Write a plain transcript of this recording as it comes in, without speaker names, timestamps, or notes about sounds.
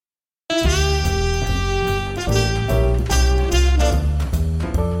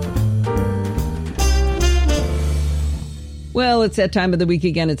Well, it's that time of the week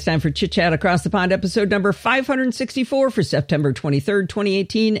again. It's time for Chit Chat Across the Pond, episode number 564 for September 23rd,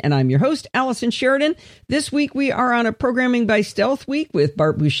 2018. And I'm your host, Allison Sheridan. This week, we are on a Programming by Stealth week with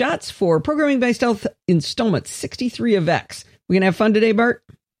Bart Busschots for Programming by Stealth installment 63 of X. We going to have fun today, Bart?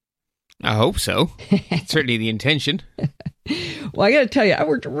 I hope so. It's certainly the intention. Well, I got to tell you, I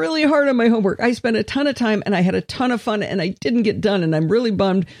worked really hard on my homework. I spent a ton of time and I had a ton of fun and I didn't get done and I'm really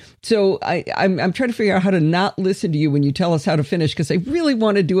bummed. So I'm trying to figure out how to not listen to you when you tell us how to finish because I really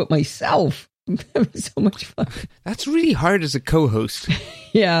want to do it myself. I'm having so much fun. That's really hard as a co-host.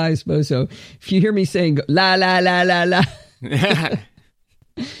 Yeah, I suppose so. If you hear me saying la, la, la, la, la.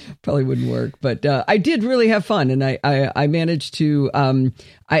 Probably wouldn't work, but I did really have fun, and I managed to.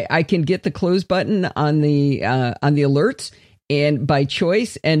 I can get the close button on the alerts, and by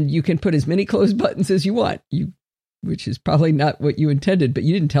choice, and you can put as many close buttons as you want. Which is probably not what you intended, but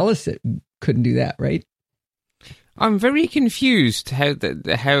you didn't tell us that you couldn't do that, right? I'm very confused how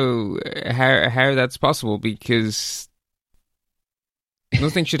that's possible because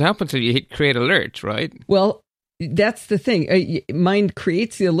nothing should happen until you hit create alert, right? Well. That's the thing. Mine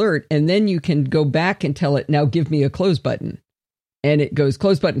creates the alert, and then you can go back and tell it, now give me a close button. And it goes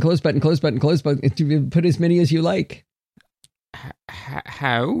close button, close button, close button, close button. Put as many as you like.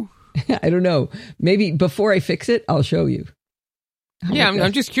 How? I don't know. Maybe before I fix it, I'll show you.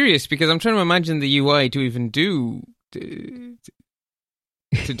 I'm just curious because I'm trying to imagine the UI to even do to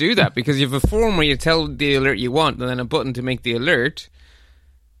do that because you have a form where you tell the alert you want and then a button to make the alert.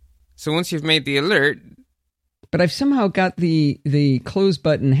 So once you've made the alert... But I've somehow got the close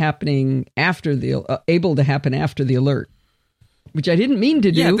button happening after able to happen after the alert, which I didn't mean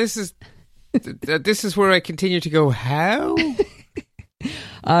to do. Yeah, this is where I continue to go, how?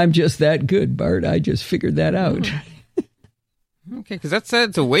 I'm just that good, Bart. I just figured that out. Okay, because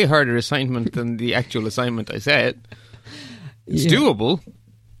that's a way harder assignment than the actual assignment I said. It's doable,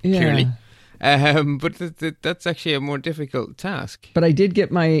 clearly. But that's actually a more difficult task. But I did get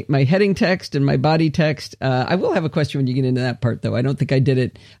my heading text and my body text. I will have a question when you get into that part, though. I don't think I did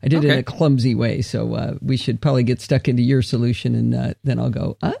it. I did it in a clumsy way. So we should probably get stuck into your solution, and then I'll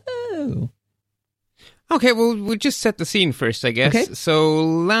go, oh. Okay, well, we'll just set the scene first, I guess. Okay. So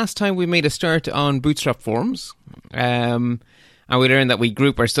last time we made a start on Bootstrap forms. And we learned that we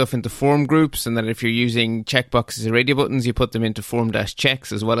group our stuff into form groups and that if you're using checkboxes or radio buttons, you put them into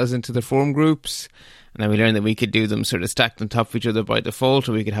form-checks as well as into the form groups. And then we learned that we could do them sort of stacked on top of each other by default,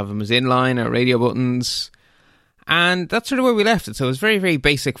 or we could have them as inline or radio buttons. And that's sort of where we left it. So it was very, very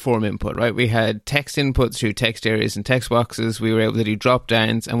basic form input, right? We had text input through text areas and text boxes. We were able to do drop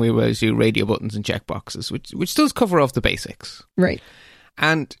downs and we were able to do radio buttons and checkboxes, which does cover off the basics. Right.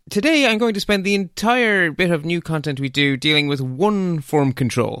 And today I'm going to spend the entire bit of new content we do dealing with one form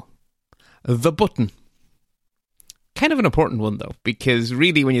control, the button. Kind of an important one, though, because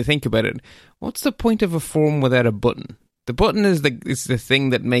really when you think about it, what's the point of a form without a button? The button is the thing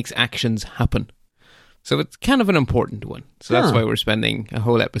that makes actions happen. So it's kind of an important one. So that's why we're spending a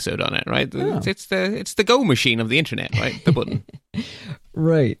whole episode on it, right? Oh. It's the Go machine of the internet, right? The button.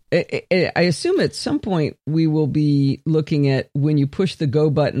 Right. I assume at some point we will be looking at when you push the Go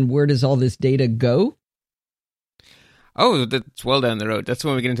button, where does all this data go? Oh, that's well down the road. That's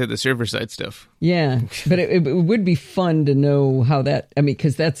when we get into the server-side stuff. Yeah, but it would be fun to know how that... I mean,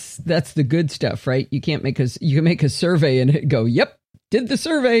 because that's the good stuff, right? You can make a survey and it go, yep, did the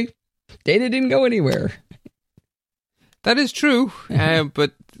survey. Data didn't go anywhere. That is true,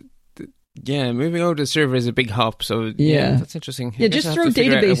 but moving over to the server is a big hop. So yeah, that's interesting. Yeah, just throw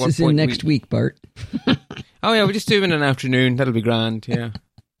databases in next week, Bart. Oh yeah, we'll just do them in an afternoon. That'll be grand. Yeah.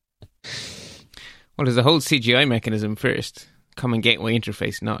 Well, there's a whole CGI mechanism first. Common Gateway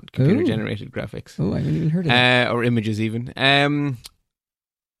Interface, not computer-generated graphics. Oh, I haven't even heard of that. Or images even.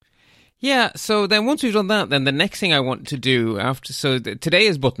 Yeah, so then once we've done that, then the next thing I want to do today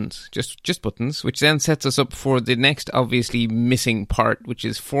is buttons, just buttons, which then sets us up for the next obviously missing part, which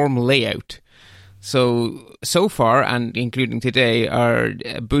is form layout. So far, and including today, our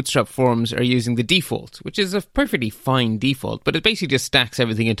Bootstrap forms are using the default, which is a perfectly fine default, but it basically just stacks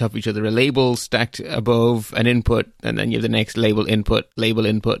everything on top of each other. A label stacked above an input, and then you have the next label input, label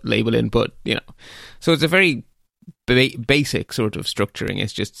input, label input, So it's a very basic sort of structuring.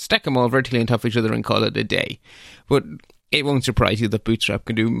 It's just stack them all vertically on top of each other and call it a day. But it won't surprise you that Bootstrap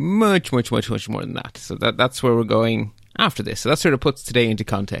can do much, much, much, much more than that. So that's where we're going after this. So that sort of puts today into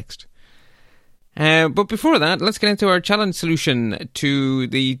context. But before that, let's get into our challenge solution to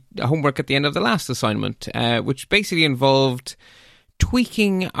the homework at the end of the last assignment, which basically involved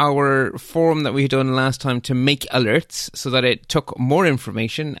tweaking our form that we had done last time to make alerts so that it took more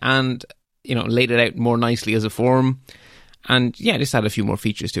information and laid it out more nicely as a form. And yeah, just add a few more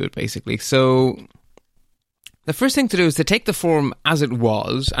features to it, basically. So the first thing to do is to take the form as it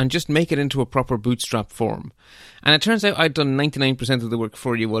was and just make it into a proper Bootstrap form. And it turns out I'd done 99% of the work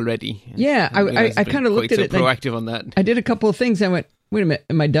for you already. Yeah, I kind of looked at it. Proactive on that. I did a couple of things. I went, wait a minute,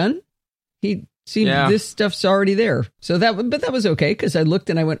 am I done? He seemed this stuff's already there. So but that was okay because I looked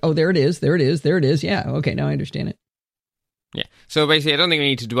and I went, oh, there it is, there it is, there it is. Yeah, okay, now I understand it. Yeah. So basically, I don't think we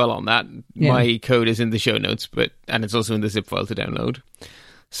need to dwell on that. Yeah. My code is in the show notes, and it's also in the zip file to download.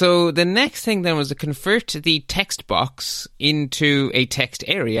 So the next thing then was to convert the text box into a text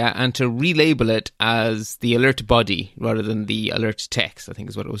area and to relabel it as the alert body rather than the alert text, I think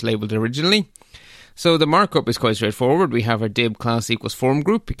is what it was labeled originally. So the markup is quite straightforward. We have our div class equals form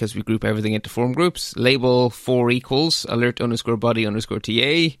group because we group everything into form groups. Label for equals alert underscore body underscore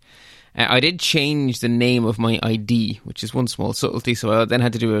TA. I did change the name of my ID, which is one small subtlety, so I then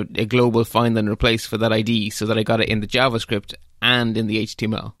had to do a global find and replace for that ID so that I got it in the JavaScript and in the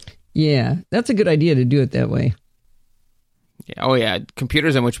HTML. Yeah, that's a good idea to do it that way. Yeah, oh yeah,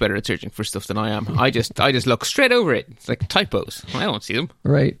 computers are much better at searching for stuff than I am. I just look straight over it. It's like typos. I don't see them.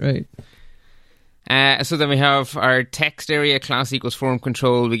 Right. So then we have our text area, class equals form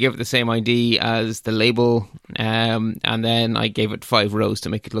control. We give it the same ID as the label, and then I gave it 5 rows to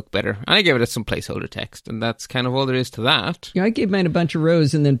make it look better. And I gave it some placeholder text, and that's kind of all there is to that. Yeah, I gave mine a bunch of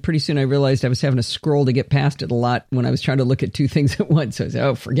rows, and then pretty soon I realized I was having to scroll to get past it a lot when I was trying to look at 2 things at once. So I said,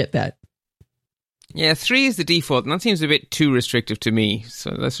 oh, forget that. Yeah, 3 is the default, and that seems a bit too restrictive to me.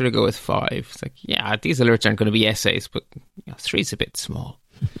 So let's sort of go with 5. It's like, yeah, these alerts aren't going to be essays, but 3 is a bit small.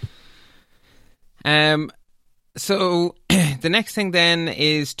 So the next thing then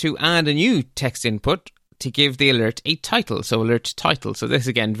is to add a new text input to give the alert a title. So alert title. So this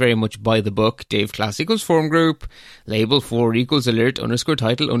again, very much by the book. Div class equals form group. Label for equals alert underscore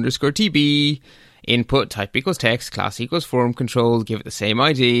title underscore TB. Input type equals text. Class equals form control. Give it the same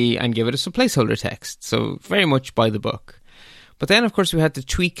ID and give it some placeholder text. So very much by the book. But then of course we had to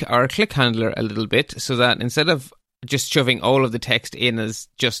tweak our click handler a little bit so that instead of just shoving all of the text in as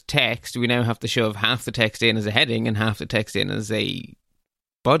just text, we now have to shove half the text in as a heading and half the text in as a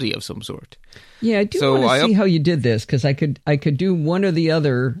body of some sort. Yeah, I do want to see how you did this because I could do one or the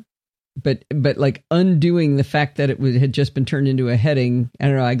other, but like undoing the fact that it had just been turned into a heading. I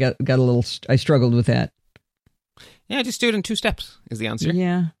don't know. I got a little. I struggled with that. Yeah, just do it in 2 steps is the answer.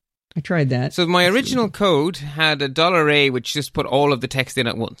 Yeah. I tried that. So my original code had a $A which just put all of the text in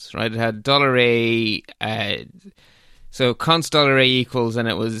at once, right? It had $A, so const $A equals, and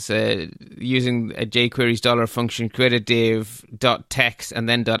it was using a jQuery's dollar function, create a div, .text, and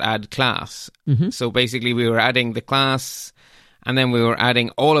then .add class. Mm-hmm. So basically we were adding the class, and then we were adding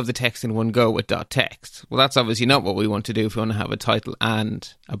all of the text in one go with .text. Well, that's obviously not what we want to do if we want to have a title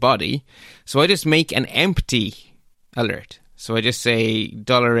and a body. So I just make an empty alert. So I just say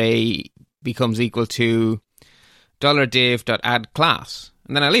 $A becomes equal to $div.add class.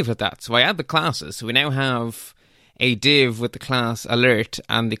 And then I leave it at that. So I add the classes. So we now have a div with the class alert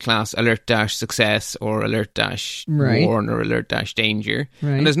and the class alert-success or alert-warn or alert-danger.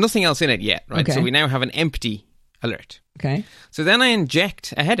 Right. And there's nothing else in it yet, right? Okay. So we now have an empty alert. Okay. So then I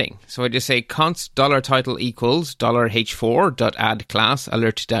inject a heading. So I just say const $title equals $h4.add class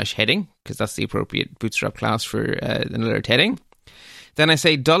alert-heading, because that's the appropriate Bootstrap class for an alert heading. Then I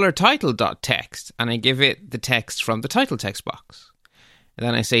say $title.text, and I give it the text from the title text box. And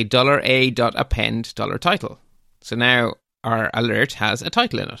then I say $a.append $title. So now our alert has a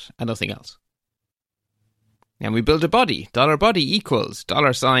title in it and nothing else. And we build a body. $body equals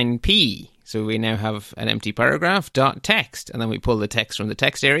 $P. So we now have an empty paragraph, .text, and then we pull the text from the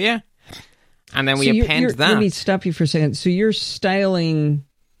text area, and then we append that. Let me stop you for a second. So you're styling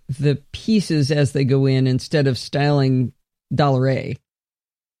the pieces as they go in instead of styling $A.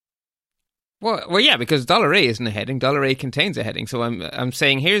 Well, yeah, because $A isn't a heading. $A contains a heading. So I'm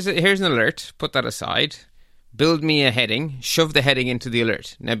saying here's an alert. Put that aside. Build me a heading. Shove the heading into the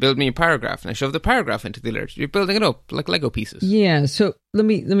alert. Now build me a paragraph. Now shove the paragraph into the alert. You're building it up like Lego pieces. Yeah. So let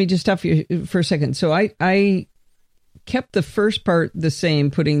me just stop you for a second. So I kept the first part the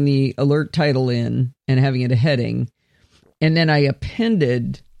same, putting the alert title in and having it a heading, and then I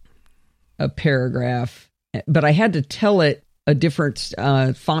appended a paragraph, but I had to tell it a different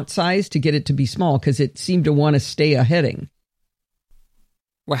font size to get it to be small because it seemed to want to stay a heading.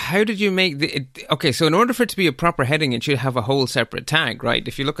 Well, how did you make okay, so in order for it to be a proper heading, it should have a whole separate tag, right?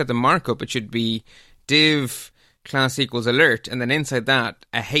 If you look at the markup, it should be div class equals alert, and then inside that,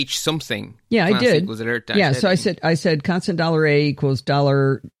 a H something. Yeah, class I did. Equals alert yeah, heading. So I said constant $A equals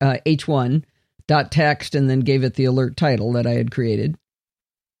 $H1 .text, and then gave it the alert title that I had created.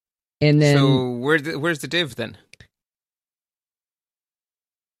 And then, so where's the div then?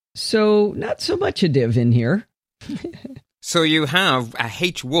 So not so much a div in here. So you have a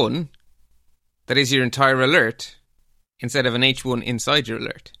H1 that is your entire alert instead of an H1 inside your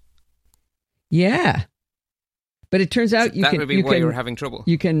alert. Yeah. But it turns out That would be why you're having trouble.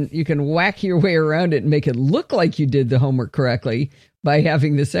 You can whack your way around it and make it look like you did the homework correctly by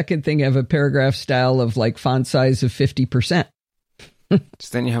having the second thing have a paragraph style of like font size of 50%. So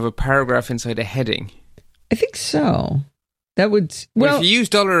then you have a paragraph inside a heading. I think so. That would well. If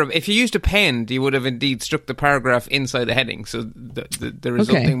you used append, you would have indeed struck the paragraph inside the heading. So the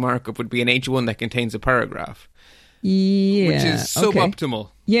resulting markup would be an H1 that contains a paragraph. Yeah, which is suboptimal.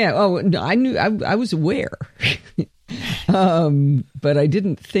 Okay. Yeah. Oh, no, I knew. I was aware, but I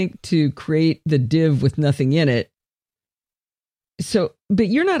didn't think to create the div with nothing in it. So, but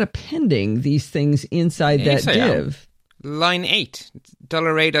you're not appending these things inside that div. Line 8,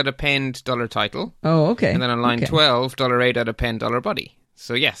 $A.append $title. Oh, okay. And then on line 12, $A.append $body.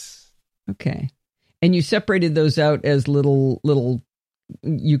 So yes. Okay. And you separated those out as little.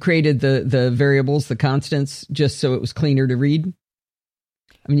 You created the variables, the constants, just so it was cleaner to read.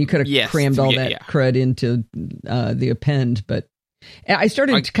 I mean, you could have crammed all that crud into the append, but I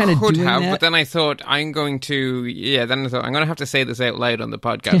started kind of doing that. But then I thought I'm going to have to say this out loud on the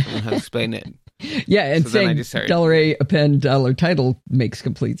podcast and have to explain it. Yeah, and so saying $A append $title makes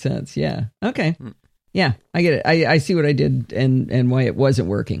complete sense. Yeah. Okay. Yeah, I get it. I see what I did and why it wasn't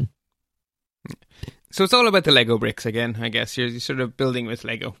working. So it's all about the Lego bricks again, I guess. You're sort of building with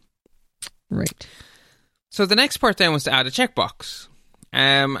Lego. Right. So the next part then was to add a checkbox.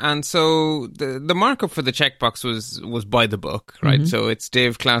 And so the markup for the checkbox was by the book, right? Mm-hmm. So it's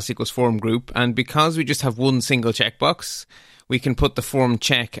div class equals form group. And because we just have one single checkbox, we can put the form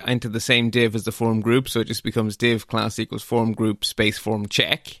check into the same div as the form group. So it just becomes div class equals form group space form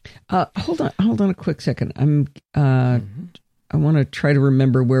check. Hold on a quick second. I want to try to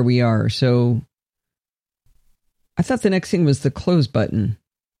remember where we are. So I thought the next thing was the close button.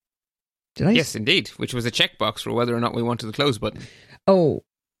 Did I? Yes, indeed. Which was a checkbox for whether or not we wanted the close button. Oh,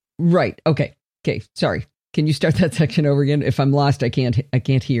 right. Okay. Sorry. Can you start that section over again? If I'm lost, I can't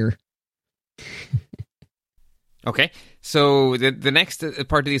hear. Okay. So the next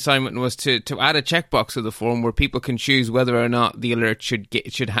part of the assignment was to add a checkbox to the form where people can choose whether or not the alert should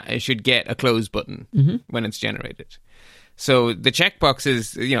get a close button when it's generated. So the checkbox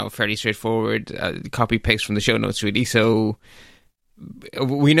is, fairly straightforward, copy paste from the show notes really. So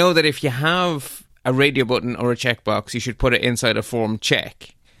we know that if you have a radio button or a checkbox, you should put it inside a form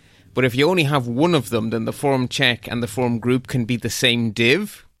check. But if you only have one of them, then the form check and the form group can be the same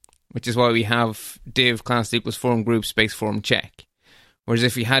div, which is why we have div class equals form group space form check. Whereas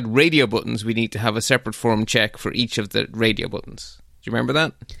if you had radio buttons, we need to have a separate form check for each of the radio buttons. Do you remember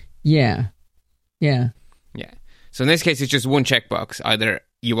that? Yeah. So in this case, it's just one checkbox. Either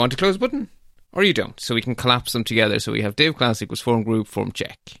you want a close button or you don't. So we can collapse them together. So we have div class equals form group form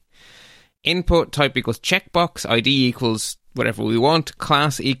check. Input type equals checkbox. ID equals whatever we want.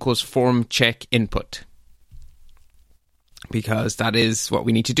 Class equals form check input. Because that is what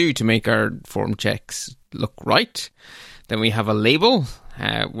we need to do to make our form checks look right. Then we have a label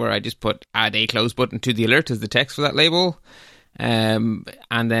where I just put add a close button to the alert as the text for that label. And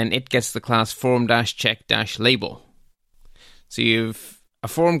then it gets the class form-check-label. So you've a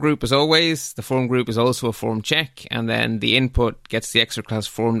form group as always. The form group is also a form check, and then the input gets the extra class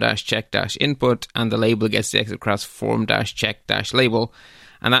form-check-input, and the label gets the extra class form-check-label.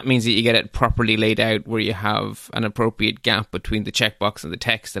 And that means that you get it properly laid out where you have an appropriate gap between the checkbox and the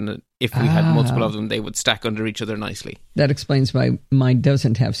text. And if we had multiple of them, they would stack under each other nicely. That explains why mine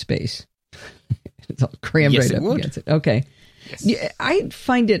doesn't have space. It's all crammed right up against it. Okay. Yes. Yeah, I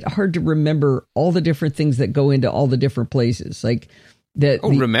find it hard to remember all the different things that go into all the different places. Like that.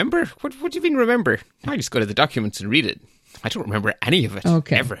 Remember? What do you mean remember? I just go to the documents and read it. I don't remember any of it.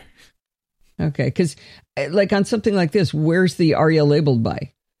 Okay. Ever. Okay. Because like on something like this, where's the ARIA labeled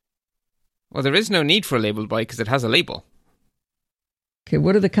by? Well, there is no need for a labeled by because it has a label. Okay.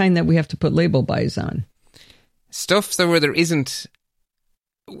 What are the kind that we have to put label bys on? Stuff where there isn't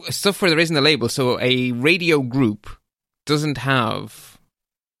a label. So a radio group doesn't have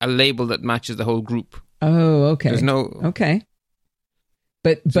a label that matches the whole group. Oh, okay. There's no... Okay.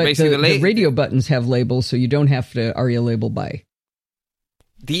 But the radio buttons have labels, so you don't have to ARIA label by.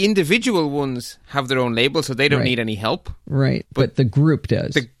 The individual ones have their own label, so they don't need any help. Right, but the group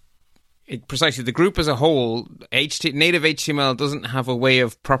does. Precisely. The group as a whole, native HTML doesn't have a way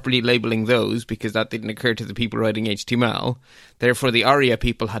of properly labeling those because that didn't occur to the people writing HTML. Therefore, the ARIA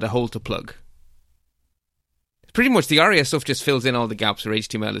people had a hole to plug. Pretty much the ARIA stuff just fills in all the gaps where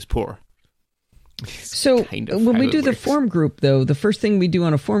HTML is poor. So when we do the form group, though, the first thing we do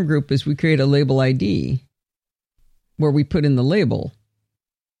on a form group is we create a label ID where we put in the label.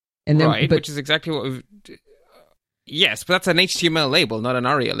 And then, right, which is exactly what we've... Yes, but that's an HTML label, not an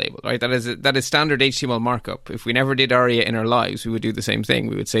ARIA label, right? That is standard HTML markup. If we never did ARIA in our lives, we would do the same thing.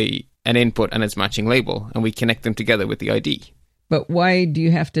 We would say an input and its matching label, and we connect them together with the ID. But why do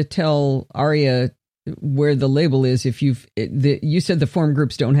you have to tell ARIA where the label is if you said the form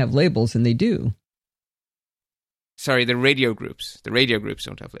groups don't have labels, and they do? Sorry, the radio groups. The radio groups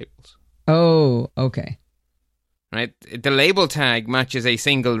don't have labels. Oh, okay. Right? The label tag matches a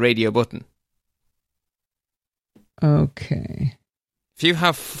single radio button. Okay. If you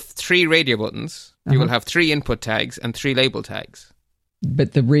have 3 radio buttons, you will have 3 input tags and 3 label tags.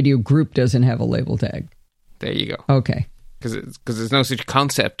 But the radio group doesn't have a label tag. There you go. Okay. Because there's no such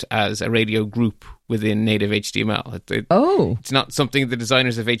concept as a radio group within native HTML. It's not something the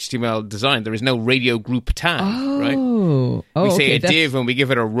designers of HTML designed. There is no radio group tag, right? We say a div when we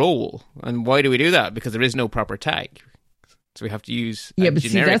give it a role. And why do we do that? Because there is no proper tag. So we have to use a but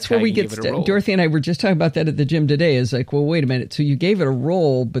see, that's where we get Dorothy and I were just talking about that at the gym today. Is like, well, wait a minute. So you gave it a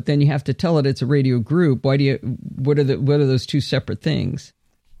role, but then you have to tell it it's a radio group. What are those two separate things?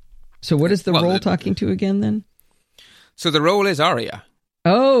 So what is the role talking to again then? So the role is ARIA.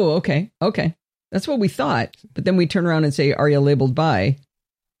 Oh, okay. That's what we thought. But then we turn around and say ARIA labeled by.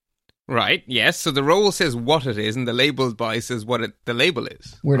 Right, yes. So the role says what it is, and the labeled by says what the label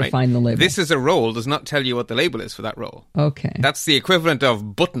is. Where to find the label. This is a role does not tell you what the label is for that role. Okay. That's the equivalent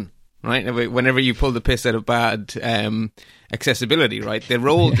of button, right? Whenever you pull the piss out of bad accessibility, right? The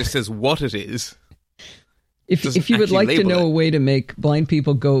role just says what it is. If you would like to know a way to make blind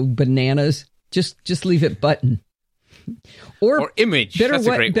people go bananas, just leave it button. Or image.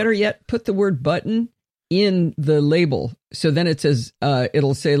 Better yet, put the word button in the label. So then it says,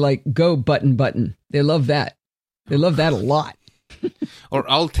 it'll say like, go button. They love that. They love that a lot. Or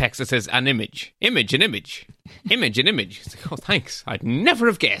alt text that says an image. Image. Image. It's like, oh, thanks. I'd never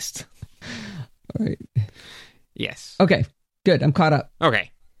have guessed. All right. Yes. Okay, good. I'm caught up. Okay.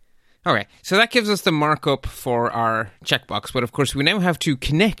 So that gives us the markup for our checkbox. But of course, we now have to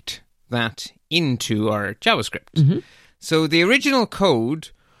connect that into our JavaScript. Mm-hmm. So the original code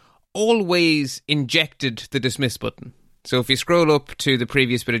always injected the dismiss button. So if you scroll up to the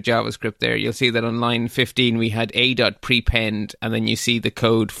previous bit of JavaScript there, you'll see that on line 15 we had a.prepend, and then you see the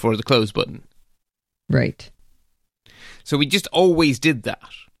code for the close button. Right. So we just always did that.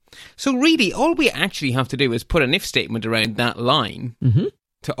 So really, all we actually have to do is put an if statement around that line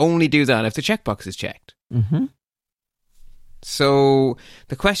to only do that if the checkbox is checked. Mm-hmm. So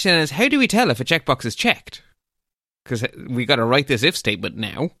the question is, how do we tell if a checkbox is checked? Because we got to write this if statement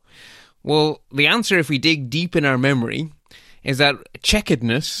now. Well, the answer, if we dig deep in our memory, is that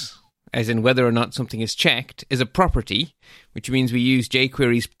checkedness, as in whether or not something is checked, is a property, which means we use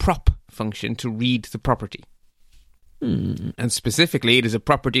jQuery's prop function to read the property. And specifically, it is a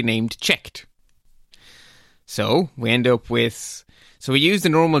property named checked. So we end up with... So we use the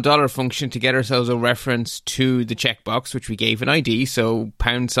normal dollar function to get ourselves a reference to the checkbox, which we gave an ID, so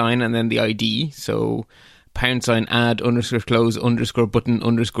 £, and then the ID, so... #add _close _button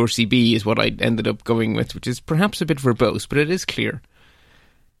 _CB is what I ended up going with, which is perhaps a bit verbose, but it is clear.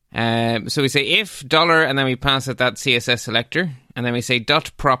 So we say if $, and then we pass it that CSS selector, and then we say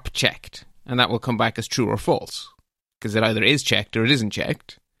 .prop checked, and that will come back as true or false, because it either is checked or it isn't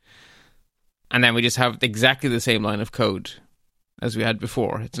checked. And then we just have exactly the same line of code as we had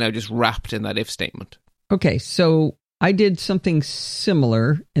before. It's now just wrapped in that if statement. Okay, so I did something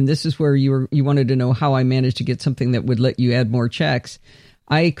similar, and this is where you wanted to know how I managed to get something that would let you add more checks.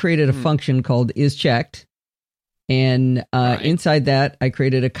 I created a function called isChecked, and inside that I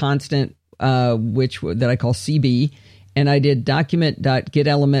created a constant that I call CB, and I did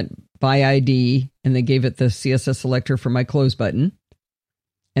document.getElementById, and then gave it the CSS selector for my close button,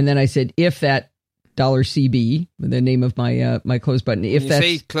 and then I said if that $CB, the name of my close button. If when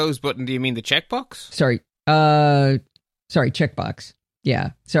you say close button, do you mean the checkbox? Sorry, checkbox.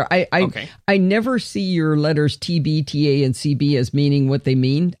 Yeah. So I never see your letters TB, TA, and CB as meaning what they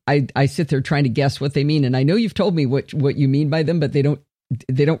mean. I sit there trying to guess what they mean, and I know you've told me what you mean by them, but they don't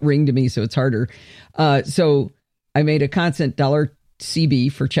ring to me, so it's harder. So I made a constant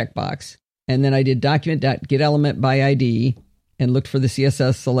 $CB for checkbox, and then I did document.getElementById and looked for the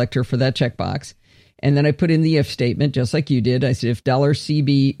CSS selector for that checkbox, and then I put in the if statement just like you did. I said if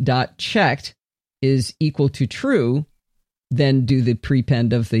 $CB.checked is equal to true, then do the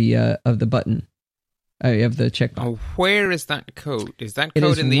prepend of the button of the checkbox. Oh, where is that code? Is that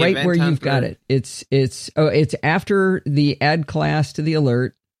code in the right event where handler? You've got it? It's after the add class to the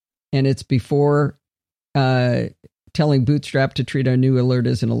alert, and it's before telling Bootstrap to treat our new alert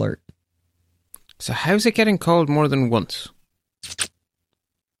as an alert. So how's it getting called more than once?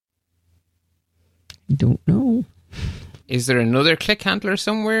 I don't know. Is there another click handler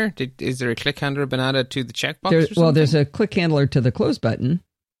somewhere? Is there a click handler been added to the checkbox or something? Well, there's a click handler to the close button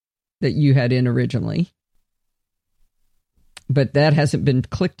that you had in originally. But that hasn't been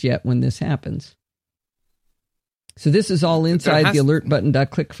clicked yet when this happens. So this is all inside the alert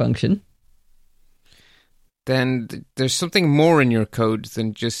button.click function. Then there's something more in your code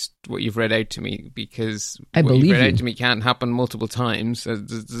than just what you've read out to me, because what you've read out to me can't happen multiple times.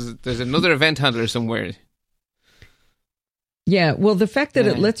 There's another event handler somewhere. Yeah, well, the fact that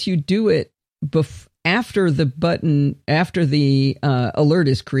it lets you do it after the button, after the alert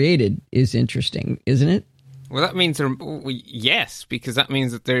is created is interesting, isn't it? Well, that means yes, because that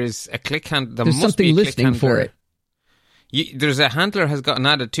means that there's a click handler. There's something listening for it. There's a handler has gotten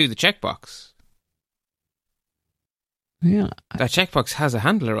added to the checkbox. Yeah, that checkbox has a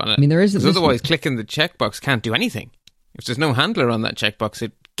handler on it. I mean, there isn't. Because otherwise, clicking the checkbox can't do anything. If there's no handler on that checkbox,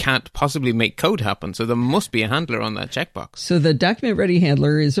 it can't possibly make code happen. So there must be a handler on that checkbox. So the document ready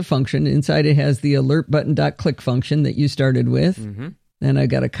handler is a function. Inside it has the alert button.click function that you started with. Mm-hmm. Then I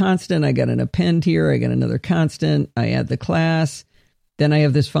got a constant. I got an append here. I got another constant. I add the class. Then I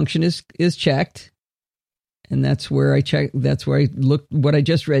have this function is checked. And that's where I check. That's where I look what I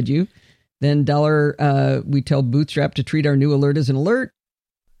just read you. Then we tell Bootstrap to treat our new alert as an alert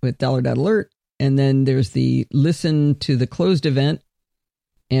with $.alert. And then there's the listen to the closed event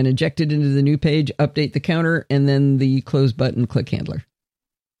and inject it into the new page, update the counter, and then the close button click handler.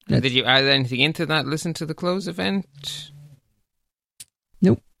 Did you add anything into that listen to the close event?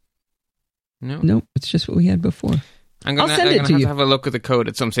 Nope. No? Nope. It's just what we had before. I'm gonna have to have a look at the code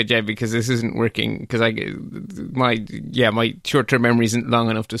at some stage, because this isn't working. Because my short-term memory isn't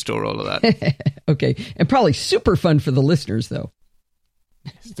long enough to store all of that. Okay, and probably super fun for the listeners, though.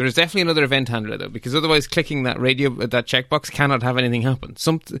 There's definitely another event handler, though, because otherwise, clicking that that checkbox cannot have anything happen.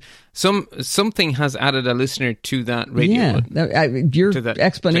 Something has added a listener to that radio button. Your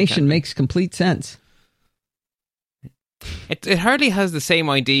explanation makes complete sense. It hardly has the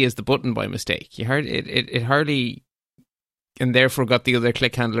same ID as the button by mistake. It hardly. And therefore got the other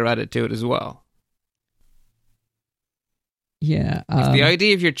click handler added to it as well. Yeah. If the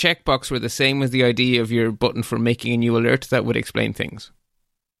ID of your checkbox were the same as the ID of your button for making a new alert, that would explain things.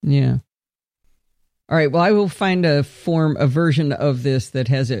 Yeah. All right. Well, I will find a version of this that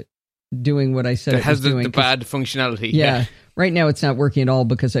has it doing what I said it was doing. It has the bad functionality. Yeah. Right now it's not working at all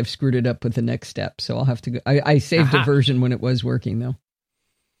because I've screwed it up with the next step. So I'll have to go. I saved a version when it was working, though.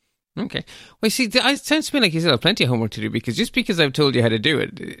 Okay. Well, see, it sounds to me like you still have plenty of homework to do, because just because I've told you how to do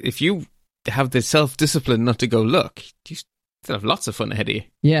it, if you have the self-discipline not to go look, you still have lots of fun ahead of you.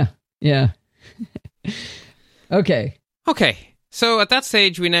 Yeah. Okay. So at that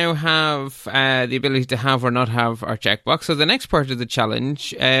stage, we now have the ability to have or not have our checkbox. So the next part of the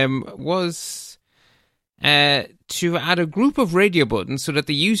challenge was to add a group of radio buttons so that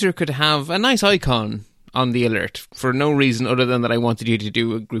the user could have a nice icon on the alert for no reason other than that I wanted you to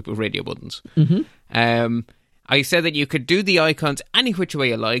do a group of radio buttons. Mm-hmm. I said that you could do the icons any which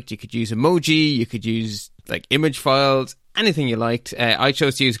way you liked. You could use emoji, you could use like image files, anything you liked. I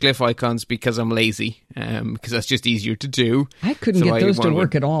chose to use glyph icons because I'm lazy, because that's just easier to do. I couldn't get those to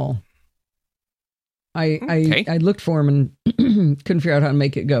work at all. I looked for them and couldn't figure out how to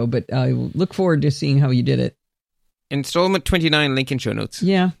make it go, but I look forward to seeing how you did it. Installment 29, link in show notes.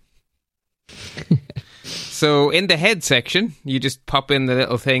 Yeah. So in the head section, you just pop in the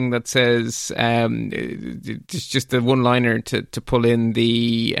little thing that says just the one-liner to pull in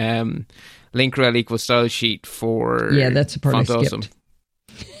the link rel equals style sheet for that's the part I skipped. Awesome.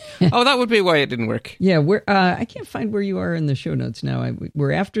 Oh, that would be why it didn't work. Yeah, I can't find where you are in the show notes now.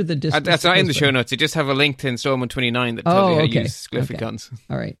 We're after the distance. That's not in the show notes. You just have a link to installment 29 that tells you how to use glyph icons.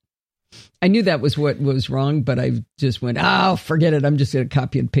 All right. I knew that was what was wrong, but I just went, forget it. I'm just going to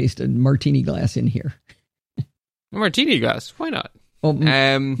copy and paste a martini glass in here. A martini glass? Why not? Well,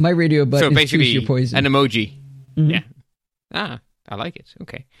 my radio button is choose your poison. An emoji. Mm-hmm. Yeah. I like it.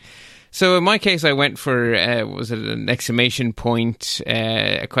 Okay. So in my case, I went for, was it an exclamation point,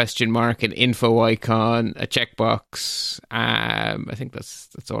 a question mark, an info icon, a checkbox. I think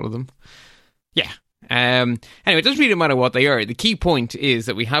that's all of them. Yeah. Anyway, it doesn't really matter what they are. The key point is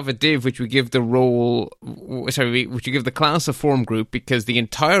that we have a div which we give the which we give the class a form group, because the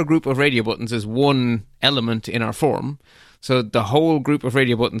entire group of radio buttons is one element in our form. So the whole group of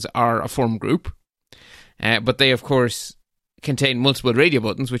radio buttons are a form group. But they, of course, contain multiple radio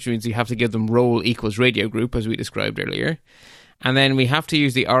buttons, which means you have to give them role equals radio group, as we described earlier. And then we have to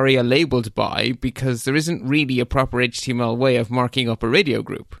use the ARIA labeled by, because there isn't really a proper HTML way of marking up a radio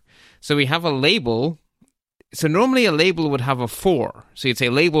group. So we have a label. So normally a label would have a 4. So you'd say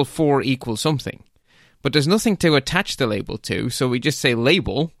label 4 equals something. But there's nothing to attach the label to. So we just say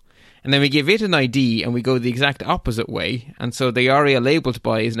label, and then we give it an ID, and we go the exact opposite way. And so the ARIA labeled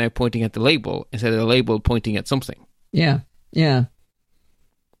by is now pointing at the label instead of the label pointing at something. Yeah.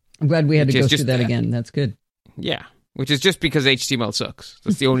 I'm glad we had to go through that again. That's good. Yeah. Which is just because HTML sucks.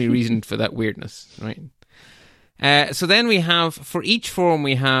 That's the only reason for that weirdness, right? So then we have, for each form,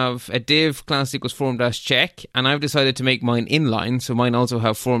 we have a div class equals form-check, and I've decided to make mine inline, so mine also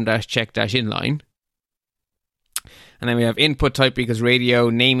have form-check-inline. And then we have input type equals radio,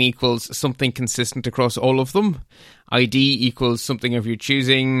 name equals something consistent across all of them, ID equals something of your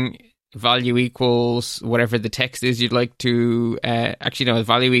choosing, value equals whatever the text is you'd like to...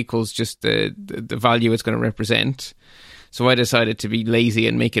 value equals just the value it's going to represent. So I decided to be lazy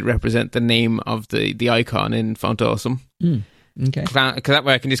and make it represent the name of the icon in Font Awesome. Okay. Because that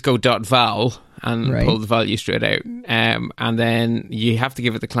way I can just go .val and pull the value straight out. And then you have to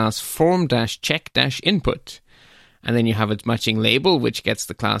give it the class form-check-input. And then you have its matching label, which gets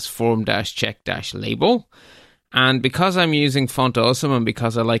the class form-check-label. And because I'm using Font Awesome and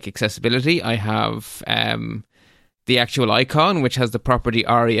because I like accessibility, I have... the actual icon, which has the property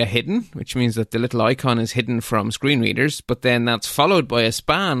ARIA hidden, which means that the little icon is hidden from screen readers, but then that's followed by a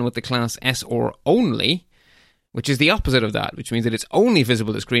span with the class SOR only, which is the opposite of that, which means that it's only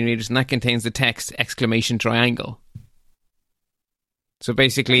visible to screen readers, and that contains the text exclamation triangle. So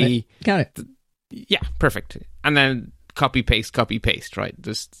basically... Got it. Yeah, perfect. And then copy, paste, right?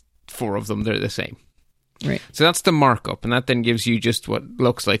 There's 4 of them, they're the same. Right. So that's the markup, and that then gives you just what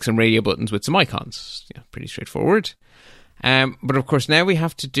looks like some radio buttons with some icons. Yeah, pretty straightforward. But of course, now we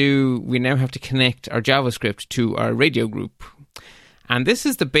have to connect our JavaScript to our radio group, and this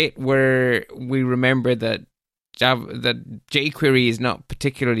is the bit where we remember that jQuery is not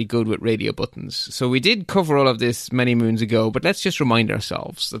particularly good with radio buttons. So we did cover all of this many moons ago, but let's just remind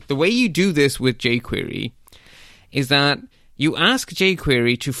ourselves that the way you do this with jQuery is that you ask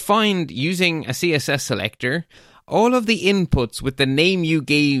jQuery to find, using a CSS selector, all of the inputs with the name you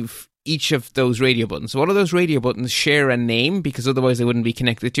gave each of those radio buttons. So all of those radio buttons share a name, because otherwise they wouldn't be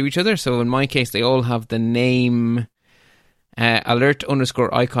connected to each other. So in my case, they all have the name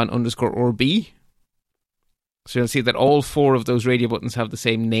alert_icon_orb. So you'll see that all 4 of those radio buttons have the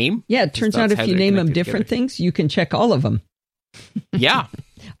same name. Yeah, it turns out if you name them different things, you can check all of them. Yeah.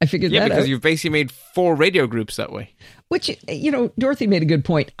 I figured that out. Yeah, because you've basically made 4 radio groups that way. Which, Dorothy made a good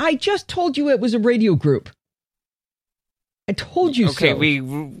point. I just told you it was a radio group. I told you so. Okay,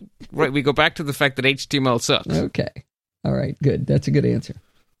 we go back to the fact that HTML sucks. Okay. All right, good. That's a good answer.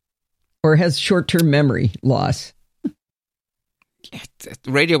 Or has short-term memory loss.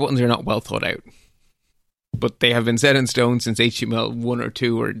 Radio buttons are not well thought out. But they have been set in stone since HTML 1 or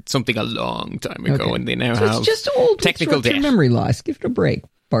 2 or something a long time ago, and they now have it's just old technical short-term memory loss. Give it a break,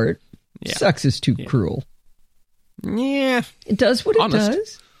 Bart. Yeah. Sucks is too cruel. Yeah. It does what it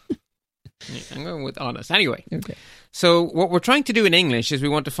does. I'm going with honest. Anyway. Okay. So what we're trying to do in English is we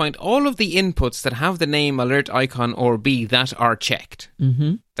want to find all of the inputs that have the name alert icon or B that are checked.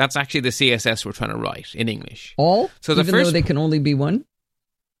 Mm-hmm. That's actually the CSS we're trying to write in English. All? So even though they can only be one?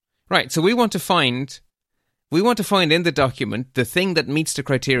 Right. So we want to find in the document the thing that meets the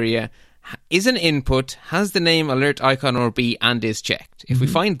criteria, is an input, has the name alert icon or B, and is checked. If we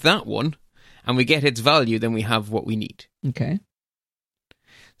find that one and we get its value, then we have what we need. Okay.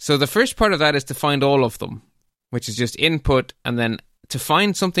 So the first part of that is to find all of them, which is just input, and then to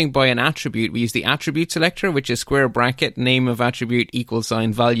find something by an attribute, we use the attribute selector, which is square bracket, name of attribute,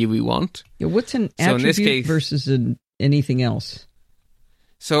 =, value we want. Yeah, what's an attribute in this case, versus anything else?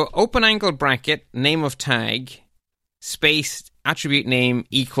 So open angle bracket, name of tag, space, attribute name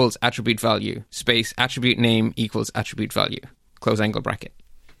equals attribute value, space, attribute name equals attribute value, close angle bracket.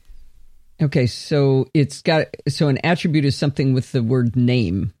 Okay, so an attribute is something with the word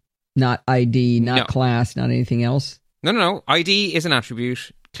name, not ID, not class, not anything else? No. ID is an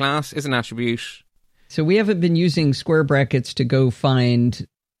attribute. Class is an attribute. So we haven't been using square brackets to go find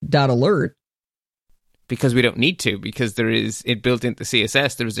 .alert. Because we don't need to, because there is it built into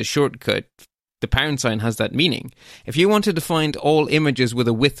CSS. There is a shortcut. The pound sign has that meaning. If you wanted to find all images with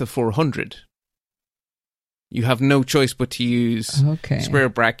a width of 400, you have no choice but to use square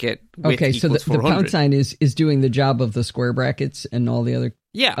bracket width equals 400. So the pound sign is doing the job of the square brackets and all the other...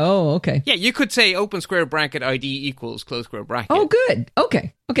 Yeah. Oh, okay. Yeah, you could say open square bracket ID equals close square bracket. Oh, good.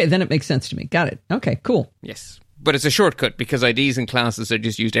 Okay, then it makes sense to me. Got it. Okay, cool. Yes. But it's a shortcut because IDs and classes are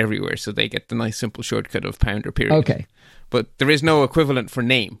just used everywhere, so they get the nice simple shortcut of pound or period. Okay. But there is no equivalent for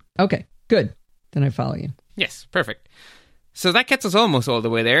name. Okay, good. Then I follow you. Yes, perfect. So that gets us almost all the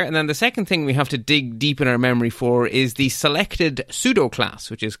way there. And then the second thing we have to dig deep in our memory for is the selected pseudo class,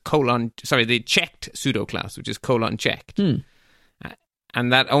 which is the checked pseudo class, which is colon checked.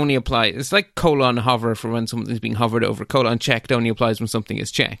 And that only applies, it's like colon hover for when something's being hovered over. Colon checked only applies when something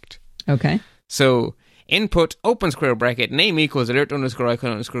is checked. Okay. So input, open square bracket, name equals alert underscore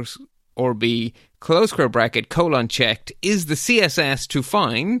icon underscore or B, close square bracket, colon checked is the CSS to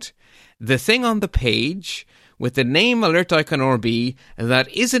find the thing on the page with the name alert icon or B that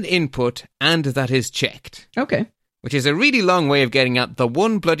is an input and that is checked. Okay. Which is a really long way of getting at the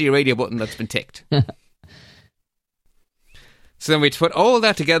one bloody radio button that's been ticked. So then we put all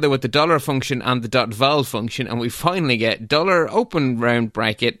that together with the dollar function and the .val function, and we finally get dollar open round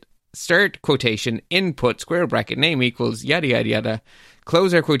bracket, start quotation, input, square bracket, name equals, yada, yada, yada,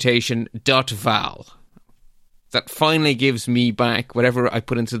 close our quotation, .val. That finally gives me back whatever I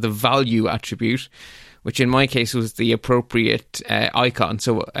put into the value attribute, which in my case was the appropriate icon.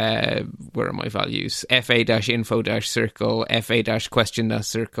 So where are my values? FA-info-circle,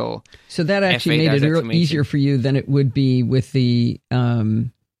 FA-question-circle. So that actually made it easier for you than it would be with the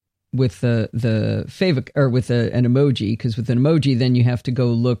favor or with an emoji, because with an emoji then you have to go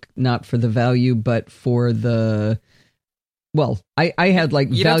look not for the value but for the. Well, I had like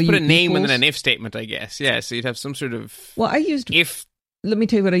you'd value. You'd have to put a name equals. and then an if statement, I guess. Yeah, so you'd have some sort of. Well, I used if. Let me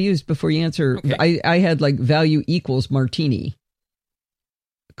tell you what I used before you answer. Okay. I had like value equals martini.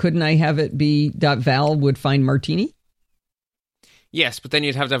 Couldn't I have it be .val would find martini? Yes, but then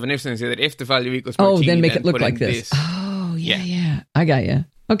you'd have to have an if sentence that if the value equals martini, then make it look like this. Oh, yeah. I got you.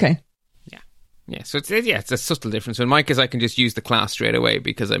 Okay. Yeah. So it's a subtle difference. In my case, I can just use the class straight away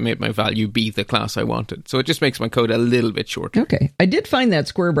because I made my value be the class I wanted. So it just makes my code a little bit shorter. Okay. I did find that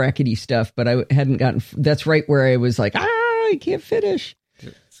square brackety stuff, but I hadn't gotten. That's right where I was like, I can't finish.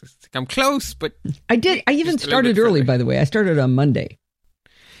 I'm close, but I did. I even started early, by the way. I started on Monday.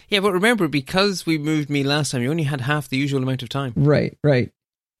 Yeah, but remember, because we moved me last time, you only had half the usual amount of time. Right.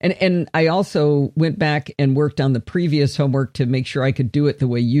 And I also went back and worked on the previous homework to make sure I could do it the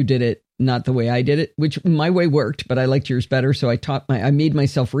way you did it, not the way I did it, which my way worked, but I liked yours better. So I made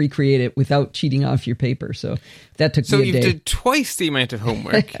myself recreate it without cheating off your paper. So that took me a day. So you did twice the amount of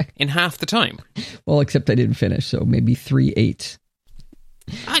homework in half the time. Well, except I didn't finish. So maybe 3/8.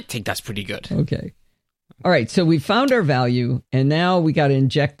 I think that's pretty good. Okay. All right. So we found our value and now we got to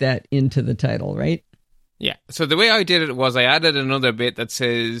inject that into the title, right? Yeah. So the way I did it was I added another bit that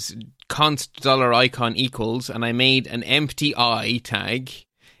says const $icon equals, and I made an empty I tag,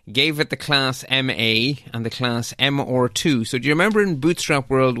 gave it the class MA and the class MR2. So do you remember in Bootstrap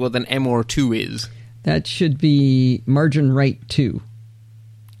World what an MR2 is? That should be margin right 2.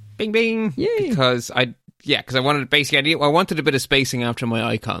 Bing, bing. Yay. Because I wanted basically, I wanted a bit of spacing after my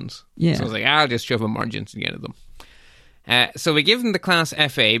icons. Yeah. So I was like, I'll just shove a margin to the end of them. So we give them the class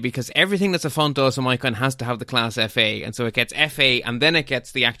FA because everything that's a font awesome icon has to have the class FA. And so it gets FA and then it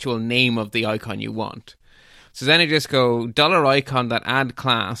gets the actual name of the icon you want. So then I just go $icon that add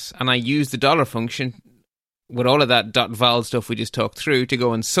class, and I use the dollar function with all of that .val stuff we just talked through to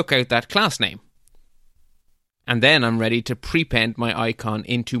go and suck out that class name. And then I'm ready to prepend my icon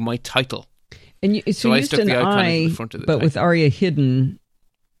into my title. And you used an I, but title. With ARIA hidden.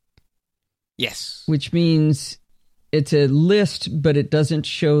 Yes. Which means it's a list, but it doesn't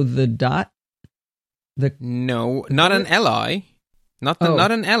show the dot? No, not an LI. Not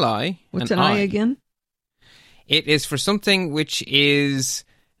an LI. What's an I again? It is for something which is...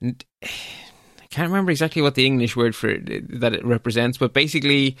 I can't remember exactly what the English word for it, that it represents, but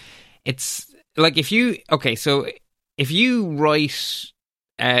basically it's like if you... Okay, so if you write,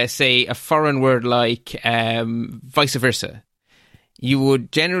 say, a foreign word like vice versa, you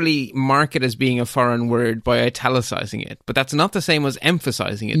would generally mark it as being a foreign word by italicizing it, but that's not the same as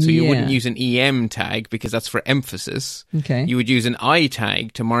emphasizing it. So you wouldn't use an EM tag because that's for emphasis. Okay. You would use an I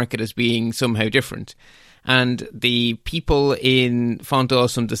tag to mark it as being somehow different. And the people in Font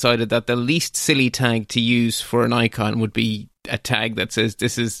Awesome decided that the least silly tag to use for an icon would be a tag that says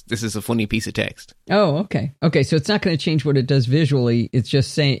this is a funny piece of text. Oh, okay. Okay, so it's not going to change what it does visually. It's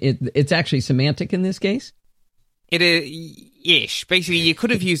just saying it's actually semantic in this case? It is ish. Basically, you could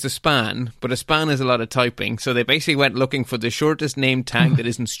have used a span, but a span is a lot of typing, so they basically went looking for the shortest named tag that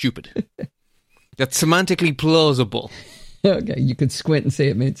isn't stupid. That's semantically plausible. Okay, you could squint and say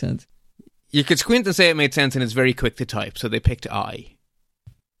it made sense. You could squint and say it made sense, and it's very quick to type, so they picked I.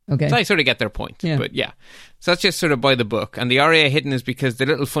 Okay. So I sort of get their point, but yeah. So that's just sort of by the book. And the ARIA hidden is because the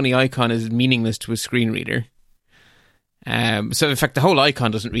little funny icon is meaningless to a screen reader. So in fact, the whole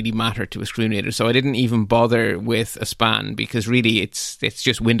icon doesn't really matter to a screen reader. So I didn't even bother with a span because really it's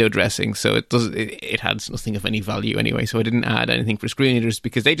just window dressing. So it has nothing of any value anyway. So I didn't add anything for screen readers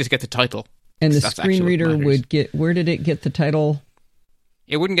because they just get the title. And the screen reader would get, where did it get the title?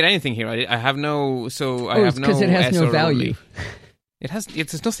 It wouldn't get anything here. I have no, so I have no. Because it has no value.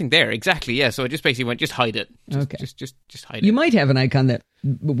 There's nothing there. Exactly. Yeah. So I just basically went, just hide it. Okay. Just hide it. You might have an icon that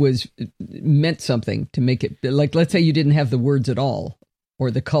meant something to make it, like, let's say you didn't have the words at all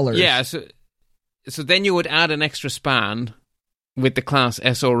or the colors. Yeah. So then you would add an extra span with the class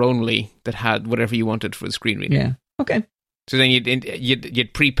SR only that had whatever you wanted for the screen reader. Yeah. Okay. So then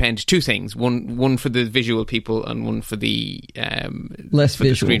you'd prepend two things, one for the visual people and one for the less for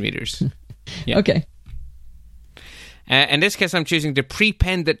visual the screen readers. Yeah. Okay. In this case, I'm choosing to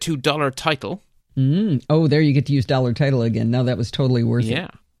prepend it to $title. Oh, there you get to use $title again. Now that was totally worth it. Yeah.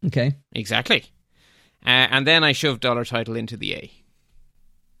 Okay. Exactly. And then I shoved $title into the A.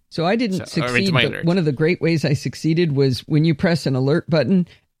 So I didn't succeed, but one of the great ways I succeeded was when you press an alert button,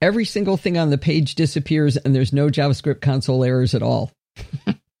 every single thing on the page disappears and there's no JavaScript console errors at all.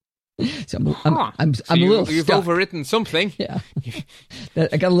 So I'm a little You've stuck. overwritten something. Yeah.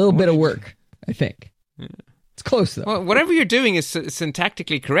 I got a little bit of work, I think. Yeah. It's close, though. Well, whatever you're doing is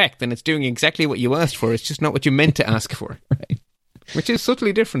syntactically correct, and it's doing exactly what you asked for. It's just not what you meant to ask for. Right. Which is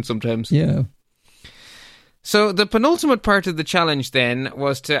subtly different sometimes. Yeah. So the penultimate part of the challenge then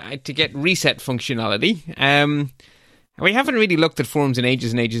was to get reset functionality. We haven't really looked at forms in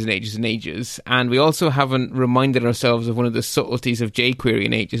ages and ages and ages and ages, and we also haven't reminded ourselves of one of the subtleties of jQuery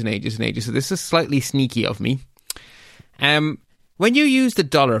in ages and ages and ages, so this is slightly sneaky of me. When you use the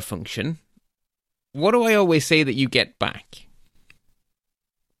dollar function, what do I always say that you get back?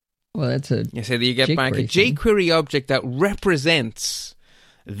 Well, that's you say that you get back a jQuery object that represents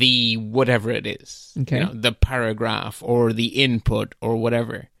the whatever it is. Okay. The paragraph or the input or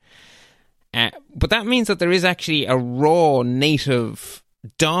whatever. But that means that there is actually a raw native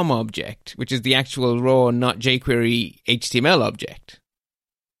DOM object, which is the actual raw, not jQuery HTML object.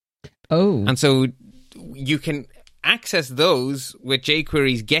 Oh. And so you can access those with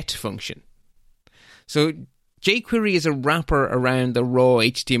jQuery's get function. So jQuery is a wrapper around the raw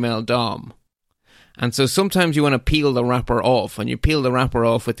HTML DOM. And so sometimes you want to peel the wrapper off, and you peel the wrapper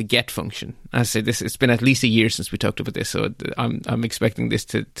off with the get function. As I said, it's been at least a year since we talked about this, so I'm expecting this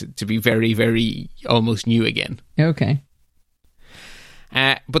to be very, very almost new again. Okay.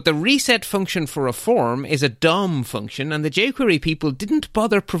 But the reset function for a form is a DOM function, and the jQuery people didn't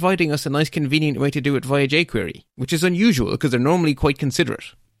bother providing us a nice convenient way to do it via jQuery, which is unusual because they're normally quite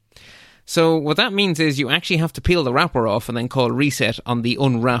considerate. So what that means is you actually have to peel the wrapper off and then call reset on the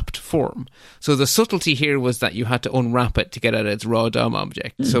unwrapped form. So the subtlety here was that you had to unwrap it to get at its raw DOM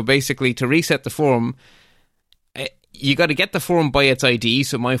object. So basically, to reset the form, you got to get the form by its ID.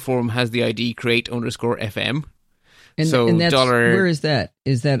 So my form has the ID create_FM. And that's, where is that?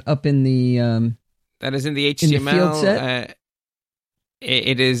 Is that up in the... that is in the HTML. In the field set?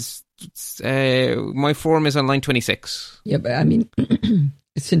 It is... my form is on line 26. Yeah, but I mean...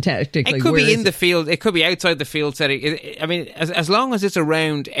 syntactically, it could be in the field. It could be outside the field setting. I mean, as long as it's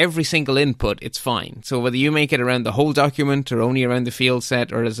around every single input, it's fine. So whether you make it around the whole document or only around the field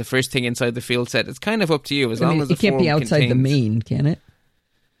set or as the first thing inside the field set, it's kind of up to you. As long as the it can't form be outside the main, can it?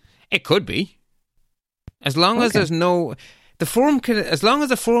 It could be, as long as there's no. The form can, as long as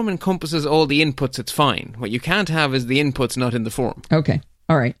the form encompasses all the inputs, it's fine. What you can't have is the inputs not in the form. Okay,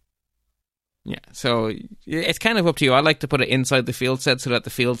 all right. Yeah, so it's kind of up to you. I like to put it inside the field set so that the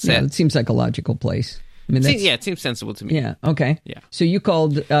field set... Yeah, it seems like a logical place. I mean, it seems sensible to me. Yeah, okay. Yeah. So you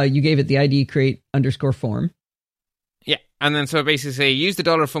called, you gave it the ID create_form. Yeah, and then so I basically say use the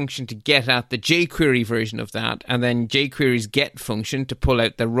dollar function to get at the jQuery version of that, and then jQuery's get function to pull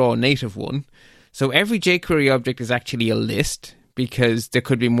out the raw native one. So every jQuery object is actually a list, because there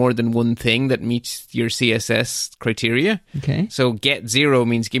could be more than one thing that meets your CSS criteria. Okay. So get 0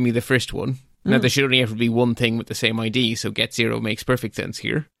 means give me the first one. Now, there should only ever be one thing with the same ID, so get 0 makes perfect sense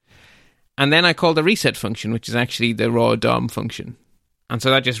here. And then I call the reset function, which is actually the raw DOM function. And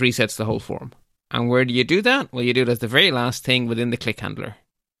so that just resets the whole form. And where do you do that? Well, you do it as the very last thing within the click handler.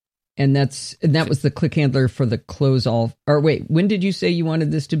 And that was the click handler for the close all. Or wait, when did you say you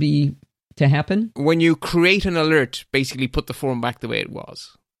wanted this to happen? When you create an alert, basically put the form back the way it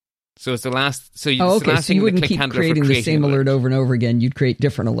was. So it's the last. So you wouldn't keep creating the same alert over and over again. You'd create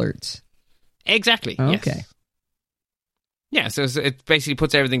different alerts. Exactly. Okay. Yes. Yeah, so it basically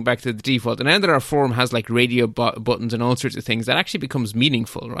puts everything back to the default. And now that our form has like radio buttons and all sorts of things, that actually becomes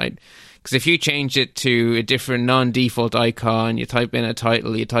meaningful, right? Because if you change it to a different non-default icon, you type in a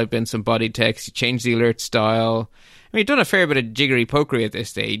title, you type in some body text, you change the alert style, mean, you've done a fair bit of jiggery pokery at this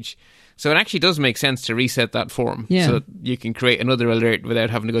stage, so it actually does make sense to reset that form, so you can create another alert without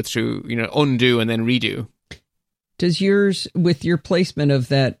having to go through, undo and then redo. Does yours, with your placement of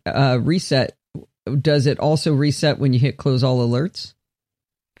that reset, does it also reset when you hit close all alerts?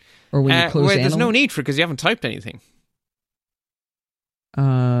 Or when you close well, there's no need for it because you haven't typed anything.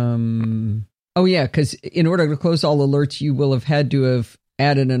 Oh, yeah, because in order to close all alerts, you will have had to have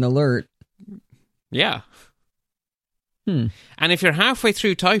added an alert. Yeah. And if you're halfway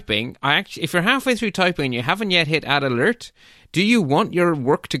through typing, and you haven't yet hit add alert, do you want your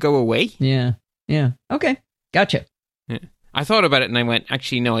work to go away? Yeah. Okay. Gotcha. Yeah. I thought about it and I went,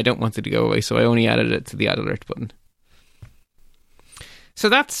 actually, no, I don't want it to go away. So I only added it to the add alert button. So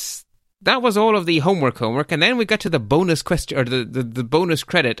that was all of the homework. And then we got to the bonus question, or the bonus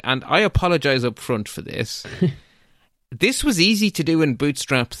credit. And I apologize up front for this. This was easy to do in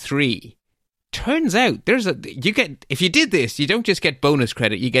Bootstrap 3. Turns out if you did this, you don't just get bonus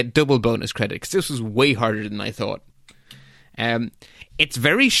credit, you get double bonus credit, because this was way harder than I thought. It's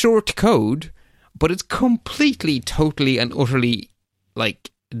very short code, but it's completely, totally, and utterly,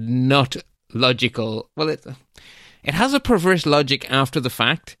 not logical. Well, it has a perverse logic after the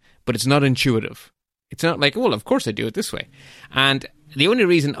fact, but it's not intuitive. It's not like, well, of course I do it this way. And the only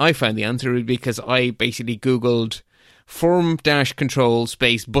reason I found the answer was because I basically Googled form-control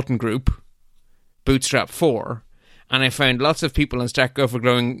space button group Bootstrap 4, and I found lots of people on Stack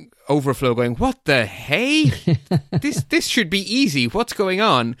Overflow going, what the hey? This should be easy. What's going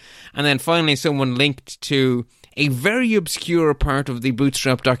on? And then finally someone linked to a very obscure part of the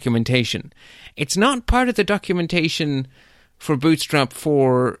Bootstrap documentation. It's not part of the documentation for Bootstrap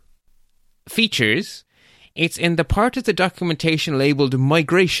 4 features. It's in the part of the documentation labeled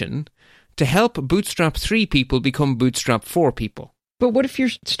migration to help Bootstrap 3 people become Bootstrap 4 people. But what if you're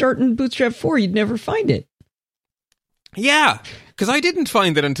starting Bootstrap 4? You'd never find it. Yeah, because I didn't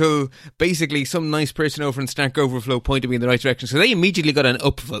find it until basically some nice person over in Stack Overflow pointed me in the right direction. So they immediately got an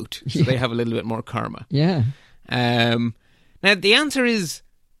upvote. So they have a little bit more karma. Yeah. Now, the answer is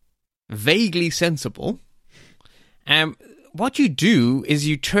vaguely sensible. What you do is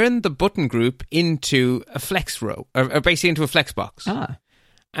you turn the button group into a flex row, or basically into a flex box.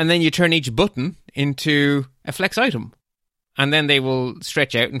 And then you turn each button into a flex item. And then they will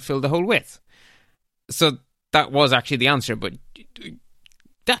stretch out and fill the whole width. So that was actually the answer, but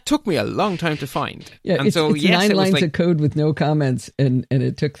that took me a long time to find. Yeah, and it's 9 lines like, of code with no comments, and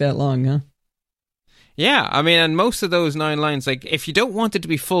it took that long, huh? Yeah, I mean, and most of those 9 lines, if you don't want it to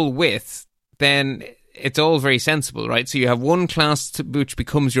be full width, then it's all very sensible, right? So you have one class which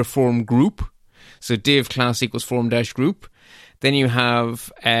becomes your form group. So div class equals form-group. Then you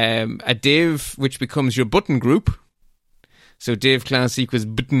have a div which becomes your button group. So div class equals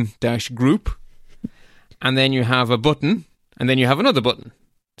button-group. And then you have a button, and then you have another button.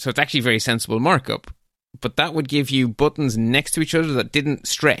 So it's actually very sensible markup. But that would give you buttons next to each other that didn't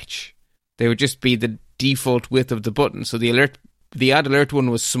stretch. They would just be the default width of the button. So the add alert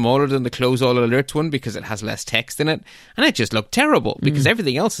one was smaller than the close all alerts one because it has less text in it. And it just looked terrible because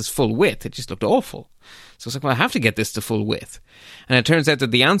everything else is full width. It just looked awful. So it's like, well, I have to get this to full width. And it turns out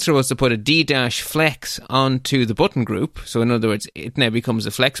that the answer was to put a d-flex onto the button group. So in other words, it now becomes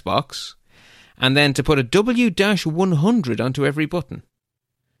a flex box. And then to put a w-100 onto every button,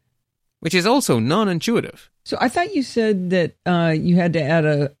 which is also non-intuitive. So I thought you said that you had to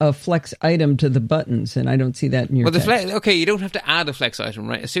add a flex item to the buttons, and I don't see that in your text. Okay, you don't have to add a flex item,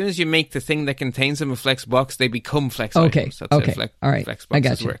 right? As soon as you make the thing that contains them a flex box, they become flex items. That's how all right. Flex boxes I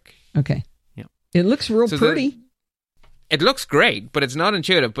got you. work. Okay. Yeah. It looks real pretty. It looks great, but it's not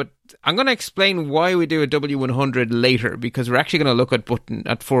intuitive. But I'm going to explain why we do a W100 later, because we're actually going to look at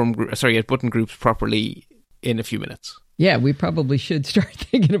button groups properly in a few minutes. Yeah, we probably should start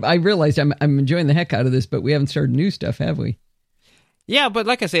thinking of. I realized I'm enjoying the heck out of this, but we haven't started new stuff, have we? Yeah, but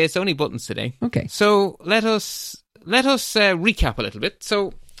like I say, it's only buttons today. Okay. So let us recap a little bit.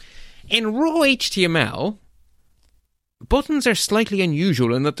 So in raw HTML, buttons are slightly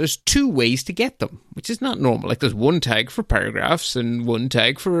unusual in that there's 2 ways to get them, which is not normal. Like there's one tag for paragraphs and one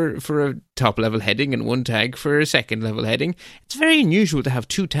tag for a top level heading and one tag for a second level heading. It's very unusual to have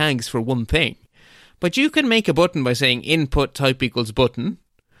 2 tags for one thing. But you can make a button by saying input type equals button,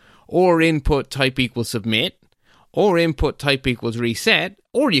 or input type equals submit, or input type equals reset,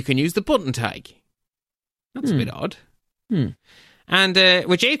 or you can use the button tag. That's a bit odd. And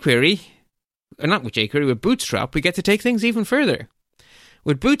with jQuery, with Bootstrap, we get to take things even further.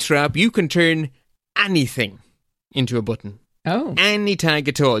 With Bootstrap, you can turn anything into a button. Oh. Any tag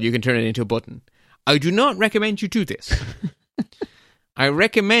at all, you can turn it into a button. I do not recommend you do this. I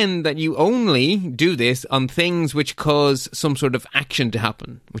recommend that you only do this on things which cause some sort of action to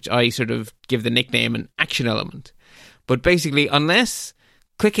happen, which I sort of give the nickname an action element. But basically, unless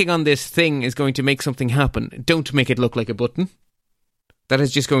clicking on this thing is going to make something happen, don't make it look like a button. That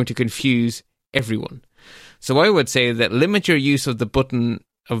is just going to confuse everyone. So I would say that limit your use of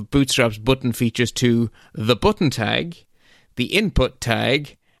Bootstrap's button features to the button tag, the input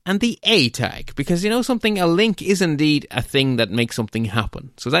tag, and the A tag, because something, a link is indeed a thing that makes something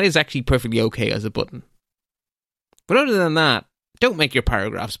happen. So that is actually perfectly okay as a button. But other than that, don't make your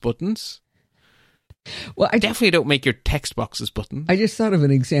paragraphs buttons. Well, I definitely don't make your text boxes buttons. I just thought of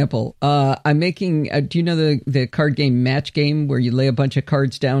an example. I'm making, do you know the card game Match Game, where you lay a bunch of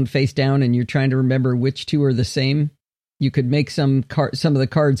cards down, face down, and you're trying to remember which two are the same? You could make some of the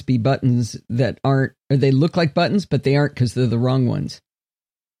cards be buttons that aren't, or they look like buttons, but they aren't because they're the wrong ones.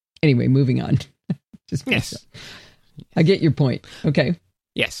 Anyway, moving on. Yes. I get your point. Okay.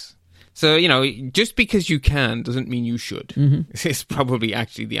 Yes. So, just because you can doesn't mean you should. Mm-hmm. Is probably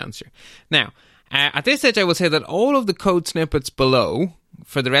actually the answer. Now, at this stage, I will say that all of the code snippets below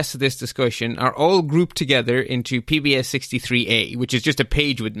for the rest of this discussion are all grouped together into PBS63A, which is just a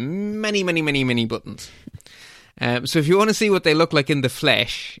page with many, many, many, many buttons. So if you want to see what they look like in the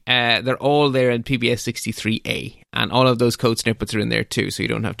flesh, they're all there in PBS63A. And all of those code snippets are in there too, so you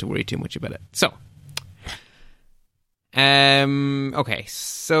don't have to worry too much about it. So, okay.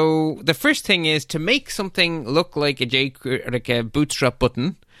 So the first thing is to make something look like a Bootstrap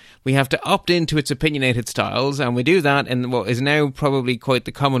button, we have to opt into its opinionated styles, and we do that in what is now probably quite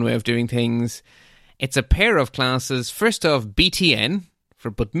the common way of doing things. It's a pair of classes. First off, BTN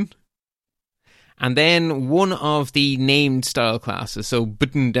for button. And then one of the named style classes. So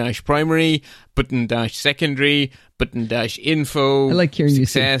button-primary, button-secondary, button-info. I like hearing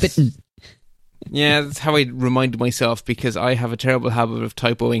success. You say button. Yeah, that's how I remind myself, because I have a terrible habit of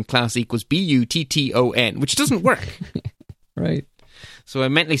typoing class equals BUTTON, which doesn't work. Right. So I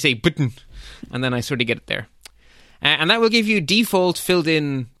mentally say button, and then I sort of get it there. And that will give you default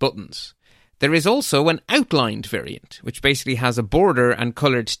filled-in buttons. There is also an outlined variant, which basically has a border and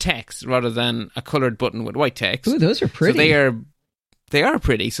coloured text rather than a coloured button with white text. Ooh, those are pretty. So they are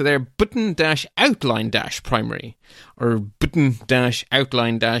pretty. So they're button-outline-primary or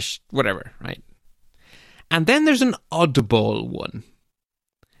button-outline-whatever, right? And then there's an oddball one,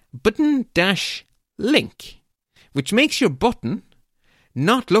 button-link, which makes your button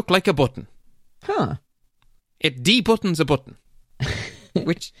not look like a button. Huh. It debuttons a button.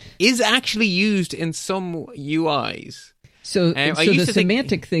 Which is actually used in some UIs. So the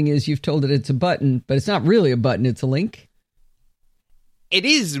semantic thing is you've told it it's a button, but it's not really a button, it's a link? It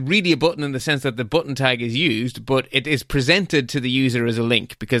is really a button in the sense that the button tag is used, but it is presented to the user as a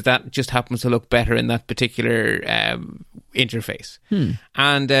link because that just happens to look better in that particular interface.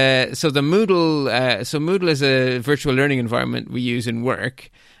 And so Moodle is a virtual learning environment we use in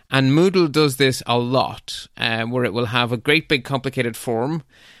work. And Moodle does this a lot, where it will have a great big complicated form,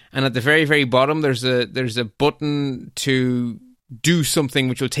 and at the very, very bottom there's a button to do something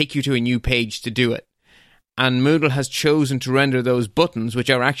which will take you to a new page to do it. And Moodle has chosen to render those buttons, which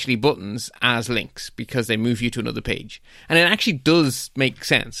are actually buttons, as links because they move you to another page. And it actually does make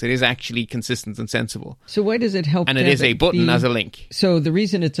sense. It is actually consistent and sensible. So why does it help? And it is a button as a link. So the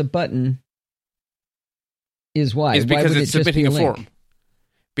reason it's a button is why? Is because it's submitting a form.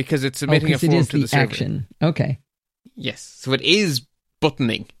 Because it's submitting a form to the server. Action. Okay. Yes. So it is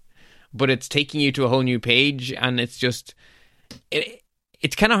buttoning, but it's taking you to a whole new page, and it's just...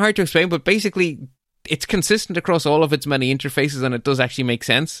 It's kind of hard to explain, but basically it's consistent across all of its many interfaces, and it does actually make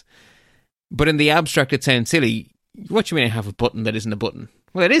sense. But in the abstract, it sounds silly. What do you mean I have a button that isn't a button?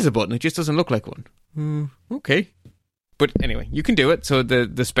 Well, it is a button. It just doesn't look like one. Okay. But anyway, you can do it. So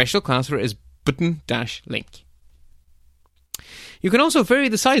the special class for it is button-link. You can also vary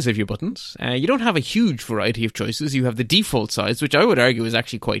the size of your buttons. You don't have a huge variety of choices. You have the default size, which I would argue is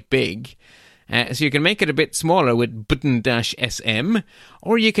actually quite big. So you can make it a bit smaller with button-SM,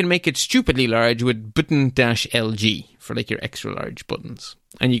 or you can make it stupidly large with button-LG for like your extra large buttons.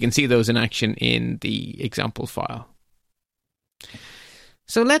 And you can see those in action in the example file.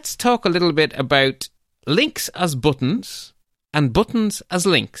 So let's talk a little bit about links as buttons and buttons as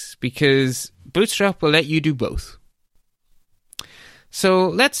links, because Bootstrap will let you do both. So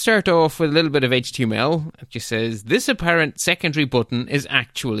let's start off with a little bit of HTML. It just says, this apparent secondary button is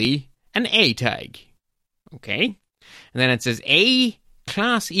actually an A tag. Okay. And then it says A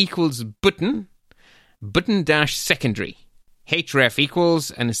class equals button, button-secondary. href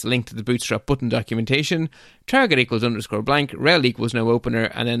equals, and it's linked to the Bootstrap button documentation, target equals _blank, rel equals no opener,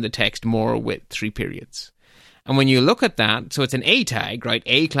 and then the text more with 3 periods. And when you look at that, so it's an A tag, right?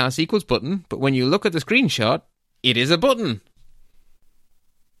 A class equals button. But when you look at the screenshot, it is a button.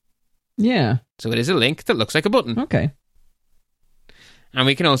 Yeah. So it is a link that looks like a button. Okay. And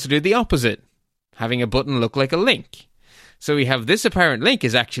we can also do the opposite, having a button look like a link. So we have this apparent link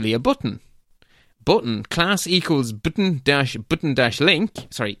is actually a button. Button, class equals button dash link.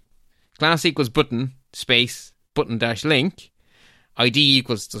 Sorry, class equals button, space, button dash link. ID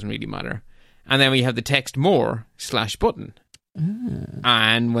equals, doesn't really matter. And then we have the text more / button.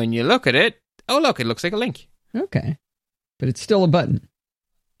 And when you look at it, oh look, it looks like a link. Okay. But it's still a button.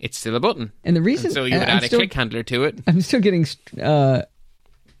 It's still a button. And the reason... And so you would add a click handler to it. I'm still getting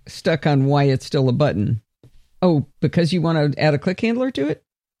stuck on why it's still a button. Oh, because you want to add a click handler to it?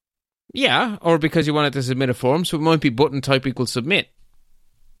 Yeah, or because you want it to submit a form, so it might be button type equals submit.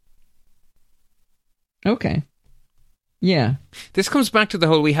 Okay. Yeah. This comes back to the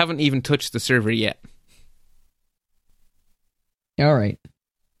whole, we haven't even touched the server yet. All right.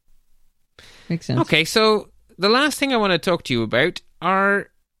 Makes sense. Okay, so the last thing I want to talk to you about are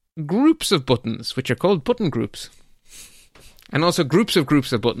groups of buttons, which are called button groups. And also groups of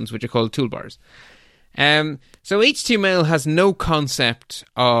buttons, which are called toolbars. So HTML has no concept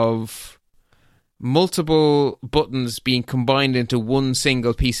of multiple buttons being combined into one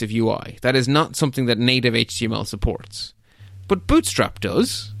single piece of UI. That is not something that native HTML supports. But Bootstrap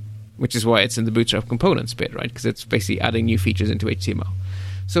does, which is why it's in the Bootstrap components bit, right? Because it's basically adding new features into HTML.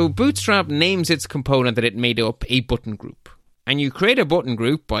 So Bootstrap names its component that it made up a button group. And you create a button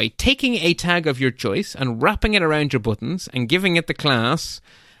group by taking a tag of your choice and wrapping it around your buttons and giving it the class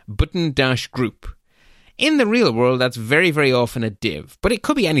button-group. In the real world, that's very, very often a div. But it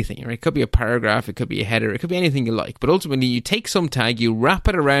could be anything, right? It could be a paragraph, it could be a header, it could be anything you like. But ultimately, you take some tag, you wrap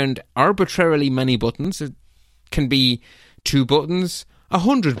it around arbitrarily many buttons. It can be 2 buttons,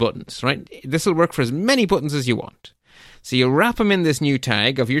 100 buttons, right? This will work for as many buttons as you want. So you wrap them in this new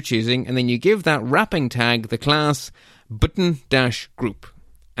tag of your choosing, and then you give that wrapping tag the class button-group.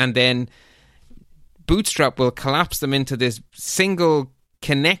 And then Bootstrap will collapse them into this single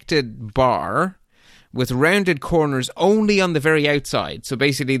connected bar with rounded corners only on the very outside. So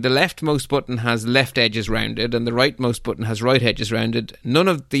basically the leftmost button has left edges rounded and the rightmost button has right edges rounded. None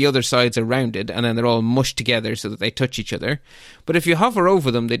of the other sides are rounded, and then they're all mushed together so that they touch each other. But if you hover over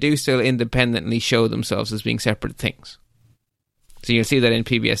them, they do still independently show themselves as being separate things. So you'll see that in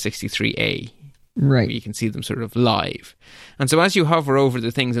PBS63A. Right. You can see them sort of live. And so as you hover over the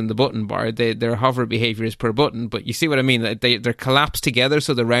things in the button bar, their hover behavior is per button, but you see what I mean? They're collapsed together,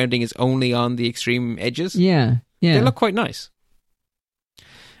 so the rounding is only on the extreme edges. Yeah, yeah. They look quite nice.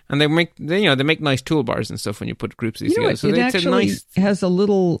 And they make nice toolbars and stuff when you put groups of these together. So it actually has a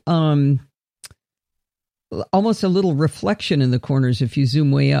little, almost a little reflection in the corners if you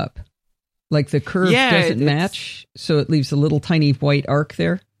zoom way up. Like the curve doesn't match, so it leaves a little tiny white arc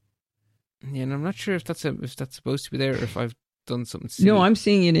there. Yeah, and I'm not sure if that's supposed to be there or if I've done something silly. No, I'm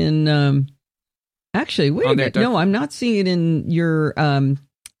seeing it in. Actually, wait a minute. No, I'm not seeing it in your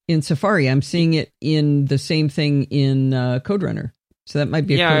in Safari. I'm seeing it in the same thing in CodeRunner. So that might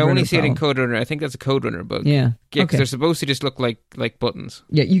be a CodeRunner I only see problem. it in CodeRunner. I think that's a CodeRunner bug. Yeah, because they're supposed to just look like buttons.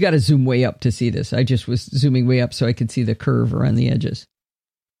 Yeah, you got to zoom way up to see this. I just was zooming way up so I could see the curve around the edges.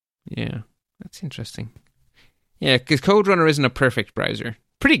 Yeah, that's interesting. Yeah, because CodeRunner isn't a perfect browser.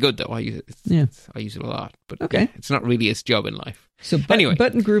 Pretty good though. I use it. I use it a lot, but it's not really its job in life. So anyway,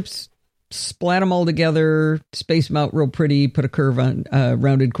 button groups, splat them all together, space them out real pretty, put a curve on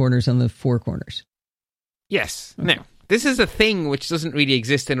rounded corners on the 4 corners. Yes. Okay. Now this is a thing which doesn't really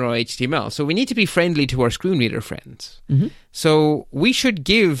exist in raw HTML, so we need to be friendly to our screen reader friends. Mm-hmm. So we should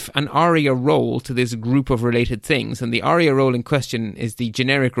give an ARIA role to this group of related things, and the ARIA role in question is the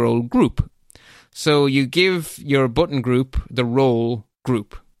generic role group. So you give your button group the role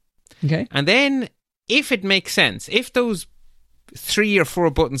group. Okay. And then if it makes sense, if those 3 or 4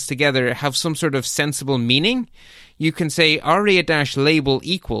 buttons together have some sort of sensible meaning, you can say aria-label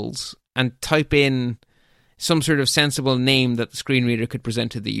equals and type in some sort of sensible name that the screen reader could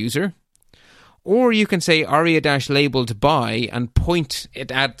present to the user. Or you can say aria-labeled by and point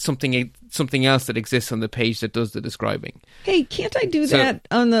it at something else that exists on the page that does the describing. Hey, can't I do that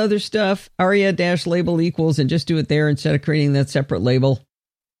on the other stuff? Aria-label equals and just do it there instead of creating that separate label?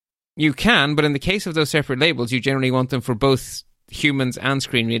 You can, but in the case of those separate labels, you generally want them for both humans and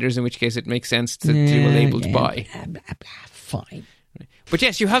screen readers, in which case it makes sense to do a labeled by. Fine. But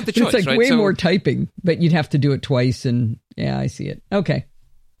yes, you have the choice, it's right? Way more typing, but you'd have to do it twice, and I see it. Okay.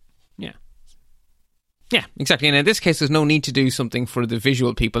 Yeah, exactly. And in this case, there's no need to do something for the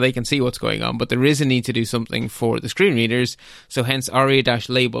visual people. They can see what's going on, but there is a need to do something for the screen readers. So hence,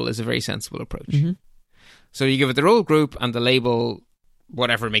 aria-label is a very sensible approach. Mm-hmm. So you give it the role group and the label,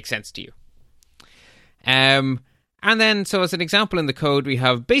 whatever makes sense to you. And then, so as an example in the code, we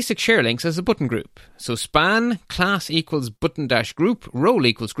have basic share links as a button group. So span, class equals button dash group, role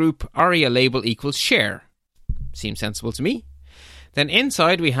equals group, aria label equals share. Seems sensible to me. Then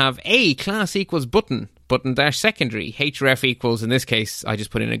inside we have a class equals button dash secondary, href equals, in this case, I just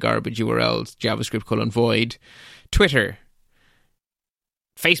put in a garbage URL, JavaScript : void, Twitter,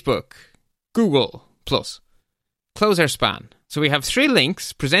 Facebook, Google, plus. Close our span. So we have 3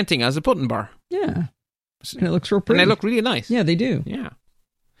 links presenting as a button bar. Yeah. And it looks real pretty. And they look really nice. Yeah, they do. Yeah.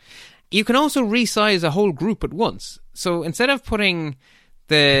 You can also resize a whole group at once. So instead of putting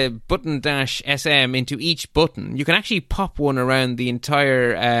the button-sm into each button, you can actually pop one around the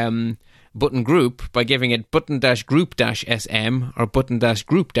entire button group by giving it button-group-sm or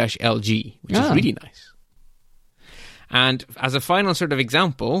button-group-lg, which is really nice. And as a final sort of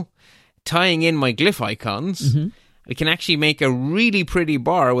example, tying in my glyph icons, we can actually make a really pretty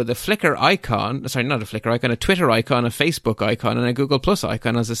bar with a Flickr icon, sorry, not a Flickr icon, a Twitter icon, a Facebook icon, and a Google Plus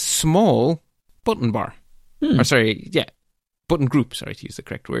icon as a small button bar. Button group, sorry, to use the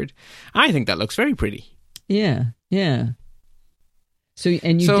correct word. I think that looks very pretty. Yeah, yeah. So you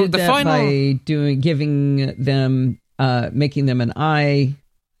did that by giving them, making them an I,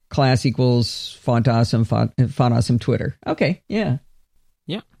 class equals font awesome Twitter. Okay, yeah.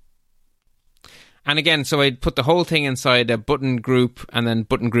 Yeah. And again, so I put the whole thing inside a button group and then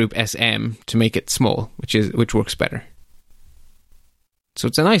button group SM to make it small, which works better. So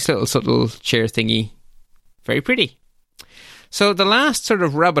it's a nice little subtle share thingy. Very pretty. So the last sort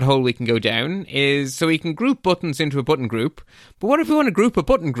of rabbit hole we can go down is, so we can group buttons into a button group, but what if we want to group a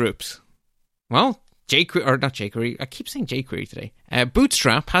button groups? Well, jQuery, I keep saying jQuery today.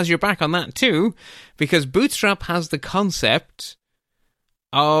 Bootstrap has your back on that too, because Bootstrap has the concept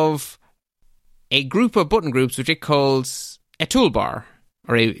of a group of button groups which it calls a toolbar,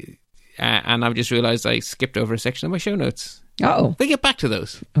 and I've just realised I skipped over a section of my show notes. Oh, we'll get back to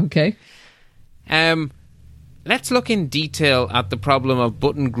those. Okay. Let's look in detail at the problem of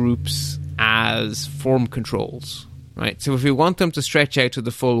button groups as form controls. Right. So if we want them to stretch out to the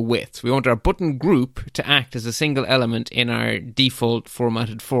full width, we want our button group to act as a single element in our default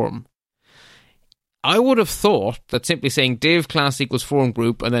formatted form. I would have thought that simply saying div class equals form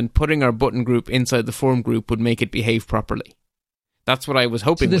group and then putting our button group inside the form group would make it behave properly. That's what I was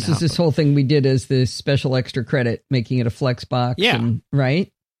hoping would happen. This whole thing we did as this special extra credit, making it a flex box. Yeah.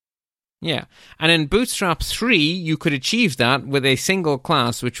 Right? Yeah. And in Bootstrap 3, you could achieve that with a single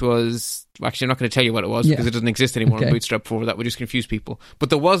class, which was... Actually, I'm not going to tell you what it was because it doesn't exist anymore in Bootstrap 4. That would just confuse people.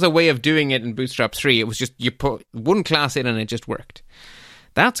 But there was a way of doing it in Bootstrap 3. It was just you put one class in and it just worked.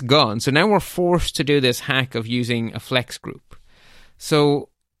 That's gone. So now we're forced to do this hack of using a flex group. So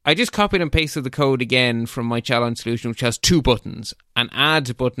I just copied and pasted the code again from my challenge solution, which has 2 buttons, an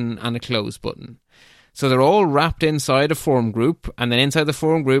add button and a close button. So they're all wrapped inside a form group, and then inside the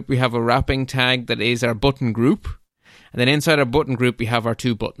form group we have a wrapping tag that is our button group, and then inside our button group we have our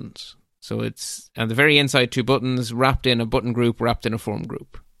 2 buttons. So it's at the very inside 2 buttons wrapped in a button group wrapped in a form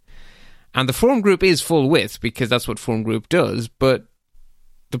group. And the form group is full width because that's what form group does, but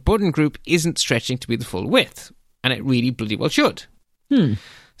the button group isn't stretching to be the full width, and it really bloody well should.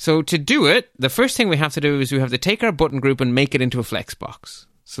 So to do it, the first thing we have to do is we have to take our button group and make it into a flex box.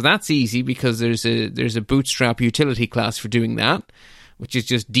 So that's easy because there's a Bootstrap utility class for doing that, which is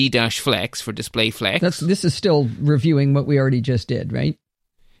just d-flex for display flex. This is still reviewing what we already just did, right?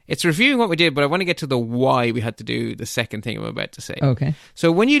 It's reviewing what we did, but I want to get to the why we had to do the second thing I'm about to say. Okay.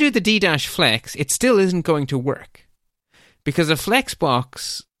 So when you do the d-flex, it still isn't going to work because a flex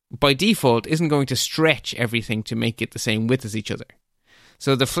box by default isn't going to stretch everything to make it the same width as each other.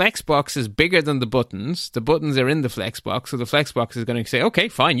 So the flex box is bigger than the buttons. The buttons are in the flex box. So the flex box is going to say, okay,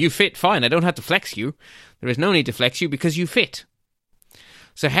 fine, you fit, fine. I don't have to flex you. There is no need to flex you because you fit.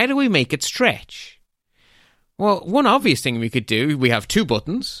 So how do we make it stretch? Well, one obvious thing we could do, we have 2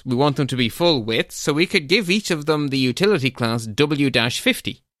 buttons. We want them to be full width. So we could give each of them the utility class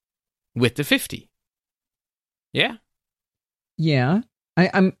w-50, width of 50. Yeah? Yeah.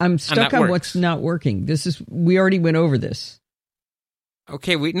 I'm stuck on what's not working. We already went over this.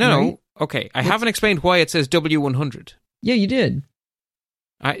 Okay, okay. I haven't explained why it says W100. Yeah, you did.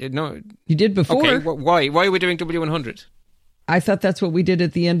 No, you did before. Okay, why? Why are we doing W100? I thought that's what we did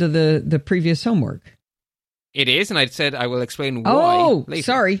at the end of the previous homework. It is, and I said I will explain why later.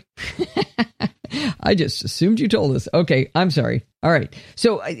 Sorry. I just assumed you told us. Okay, I'm sorry. All right.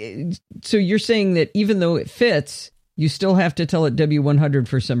 So you're saying that even though it fits, you still have to tell it W100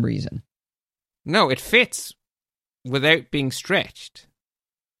 for some reason. No, it fits without being stretched.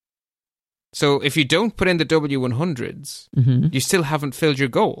 So if you don't put in the W100s, you still haven't filled your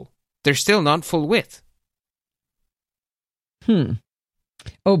goal. They're still not full width.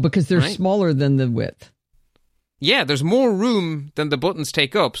 Oh, because they're smaller than the width. Yeah, there's more room than the buttons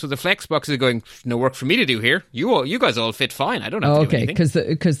take up, so the flex box is going, no work for me to do here. You guys all fit fine. I don't have to do anything.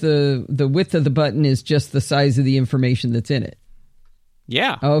 Because the width of the button is just the size of the information that's in it.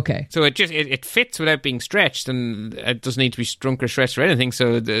 Yeah. Okay. So it fits without being stretched, and it doesn't need to be shrunk or stretched or anything.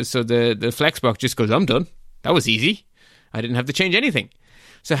 So the flex box just goes, I'm done. That was easy. I didn't have to change anything.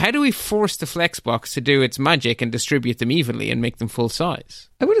 So how do we force the flex box to do its magic and distribute them evenly and make them full size?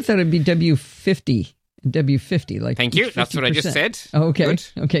 I would have thought it'd be W50. W50, like thank you. 50%. That's what I just said. Oh, okay. Good.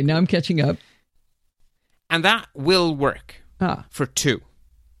 Okay, now I'm catching up. And that will work for 2.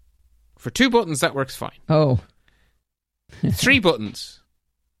 For 2 buttons, that works fine. Oh. 3 buttons.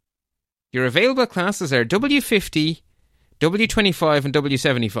 Your available classes are W50, W25, and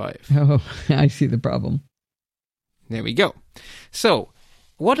W75. Oh, I see the problem. There we go. So,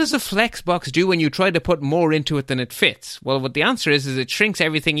 what does a flex box do when you try to put more into it than it fits? Well, what the answer is it shrinks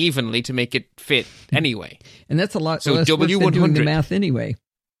everything evenly to make it fit anyway. And that's a lot so less work than doing the math anyway.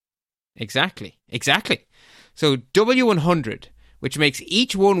 Exactly. So W100, which makes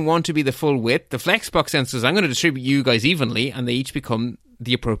each one want to be the full width, the flex box then says, I'm going to distribute you guys evenly, and they each become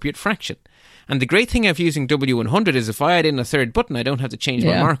the appropriate fraction. And the great thing of using W100 is if I add in a third button, I don't have to change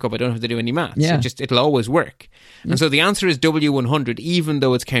my markup. I don't have to do any maths. Yeah. It'll always work. And so the answer is W100, even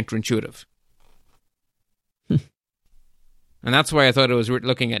though it's counterintuitive. And that's why I thought it was worth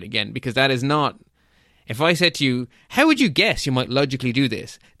looking at again, because that is not... If I said to you, how would you guess you might logically do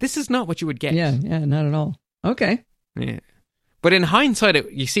this? This is not what you would guess. Yeah, not at all. Okay. Yeah. But in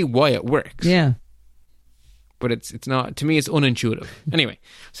hindsight, you see why it works. Yeah. But it's not, to me, it's unintuitive. Anyway,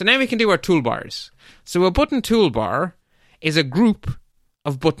 so now we can do our toolbars. So a button toolbar is a group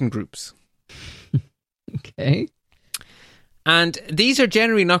of button groups. Okay. And these are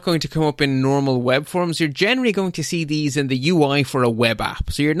generally not going to come up in normal web forms. You're generally going to see these in the UI for a web app.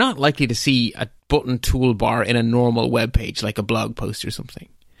 So you're not likely to see a button toolbar in a normal web page, like a blog post or something.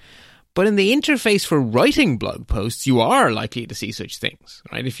 But in the interface for writing blog posts, you are likely to see such things,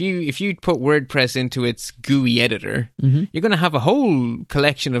 right? If you put WordPress into its GUI editor, you're going to have a whole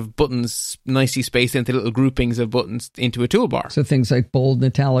collection of buttons nicely spaced into little groupings of buttons into a toolbar. So things like bold,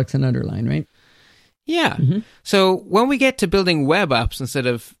 italics, and underline, right? Yeah. So when we get to building web apps instead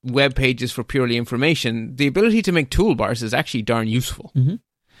of web pages for purely information, the ability to make toolbars is actually darn useful.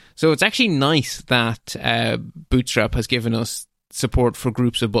 So it's actually nice that Bootstrap has given us support for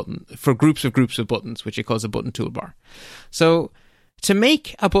groups of buttons, which it calls a button toolbar. So to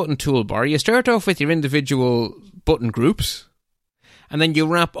make a button toolbar, you start off with your individual button groups, and then you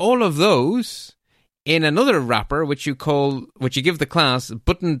wrap all of those in another wrapper, which you give the class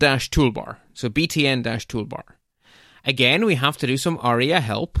button-toolbar. So btn-toolbar. Again, we have to do some ARIA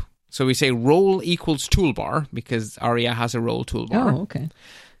help. So we say role equals toolbar because ARIA has a role toolbar. Oh, okay.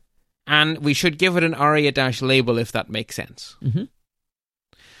 And we should give it an ARIA-label if that makes sense.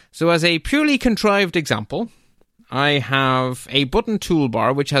 So as a purely contrived example, I have a button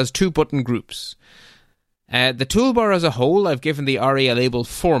toolbar which has 2 button groups. The toolbar as a whole, I've given the ARIA label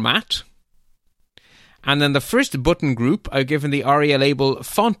format. And then the first button group, I've given the ARIA label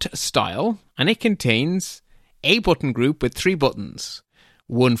font style, and it contains a button group with 3 buttons.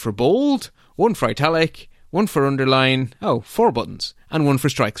 1 for bold, 1 for italic, 1 for underline, 4 buttons, and 1 for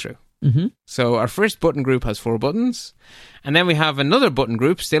strike through. So our first button group has 4 buttons, and then we have another button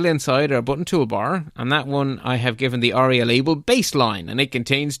group still inside our button toolbar, and that one I have given the ARIA label baseline, and it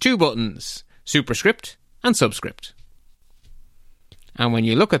contains 2 buttons, superscript and subscript. And when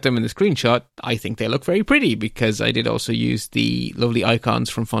you look at them in the screenshot, I think they look very pretty because I did also use the lovely icons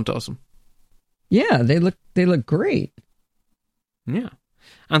from Font Awesome. Yeah, they look great. Yeah.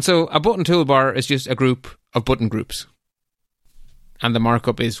 And so a button toolbar is just a group of button groups. And the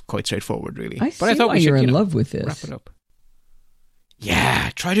markup is quite straightforward, really. I thought why you're in love with this. Wrap it up.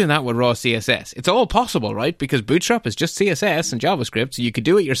 Yeah, try doing that with raw CSS. It's all possible, right? Because Bootstrap is just CSS and JavaScript, so you could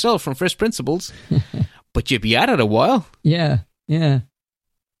do it yourself from first principles. But you'd be at it a while. Yeah.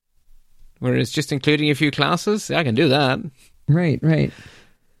 Whereas just including a few classes, I can do that. Right.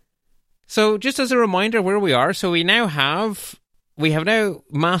 So just as a reminder where we are, so we have now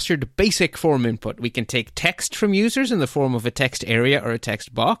mastered basic form input. We can take text from users in the form of a text area or a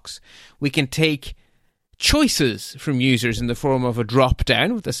text box. We can take choices from users in the form of a drop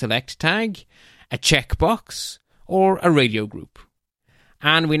down with a select tag, a checkbox, or a radio group.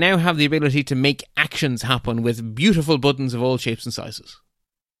 And we now have the ability to make actions happen with beautiful buttons of all shapes and sizes.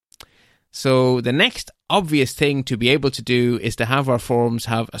 So the next obvious thing to be able to do is to have our forms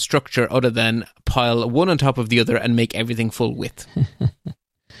have a structure other than pile one on top of the other and make everything full width,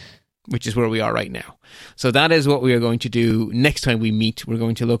 which is where we are right now. So that is what we are going to do next time we meet. We're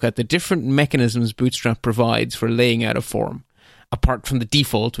going to look at the different mechanisms Bootstrap provides for laying out a form, apart from the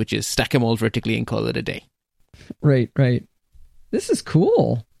default, which is stack them all vertically and call it a day. Right. This is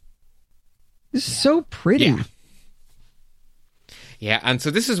cool. This is so pretty. Yeah, and so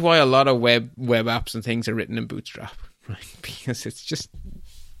this is why a lot of web apps and things are written in Bootstrap, right? Because it's just,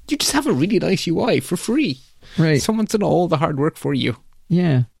 you just have a really nice UI for free. Right. Someone's done all the hard work for you.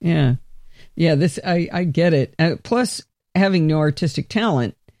 Yeah. This I get it. Plus, having no artistic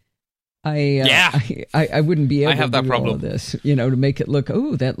talent, I wouldn't be able I have to that do problem. all of this. To make it look,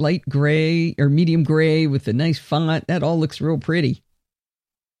 that light gray or medium gray with the nice font, that all looks real pretty.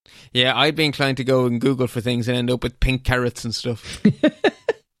 Yeah, I'd be inclined to go and Google for things and end up with pink carrots and stuff.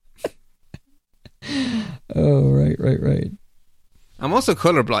 Oh, right. I'm also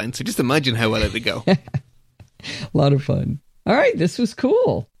colorblind, so just imagine how well it would go. A lot of fun. All right, this was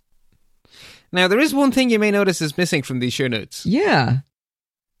cool. Now, there is one thing you may notice is missing from these show notes. Yeah.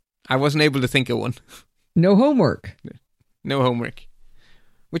 I wasn't able to think of one. No homework. No homework.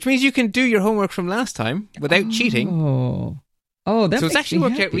 Which means you can do your homework from last time without cheating. Oh, that so it's makes actually me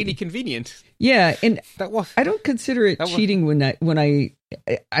worked out happy. really convenient. Yeah, and That was. I don't consider it cheating when I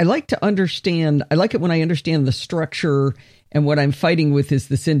like to understand. I like it when I understand the structure, and what I'm fighting with is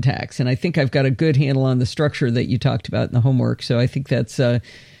the syntax. And I think I've got a good handle on the structure that you talked about in the homework. So I think that's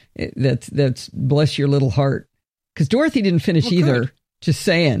bless your little heart. Because Dorothy didn't finish either. Good. Just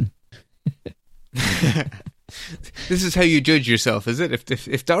saying. This is how you judge yourself, is it?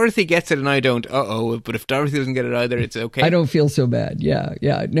 If Dorothy gets it and I don't, but if Dorothy doesn't get it either, it's okay. I don't feel so bad. Yeah.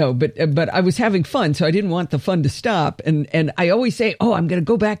 No, but I was having fun, so I didn't want the fun to stop. And I always say, I'm going to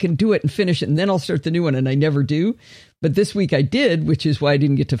go back and do it and finish it, and then I'll start the new one, and I never do. But this week I did, which is why I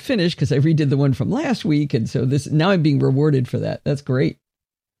didn't get to finish, because I redid the one from last week, and so now I'm being rewarded for that. That's great.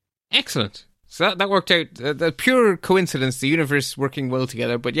 Excellent. So that worked out. The pure coincidence, the universe working well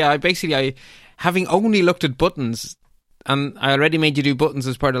together. But yeah, I having only looked at buttons, and I already made you do buttons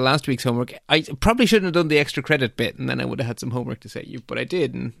as part of last week's homework, I probably shouldn't have done the extra credit bit, and then I would have had some homework to say you. But I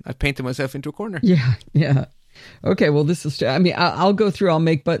did, and I painted myself into a corner. Yeah. Okay, well, this is, I'll go through, I'll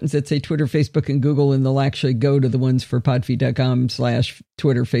make buttons that say Twitter, Facebook, and Google, and they'll actually go to the ones for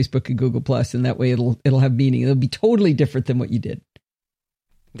podfeed.com/Twitter, Facebook, and Google+, and that way it'll have meaning. It'll be totally different than what you did.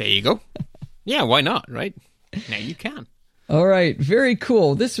 There you go. Yeah, why not, right? Now you can. All right, very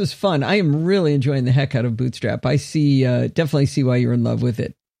cool. This was fun. I am really enjoying the heck out of Bootstrap. I definitely see why you're in love with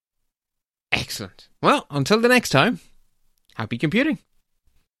it. Excellent. Well, until the next time, happy computing.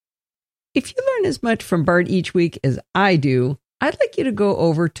 If you learn as much from Bart each week as I do, I'd like you to go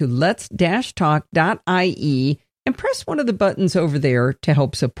over to lets-talk.ie and press one of the buttons over there to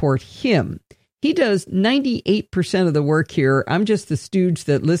help support him. He does 98% of the work here. I'm just the stooge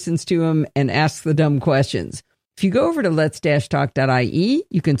that listens to him and asks the dumb questions. If you go over to lets-talk.ie,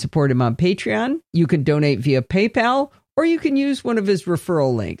 you can support him on Patreon, you can donate via PayPal, or you can use one of his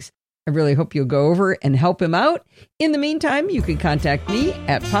referral links. I really hope you'll go over and help him out. In the meantime, you can contact me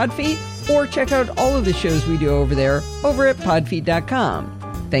at Podfeed or check out all of the shows we do over there over at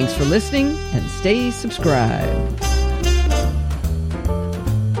podfeed.com. Thanks for listening and stay subscribed.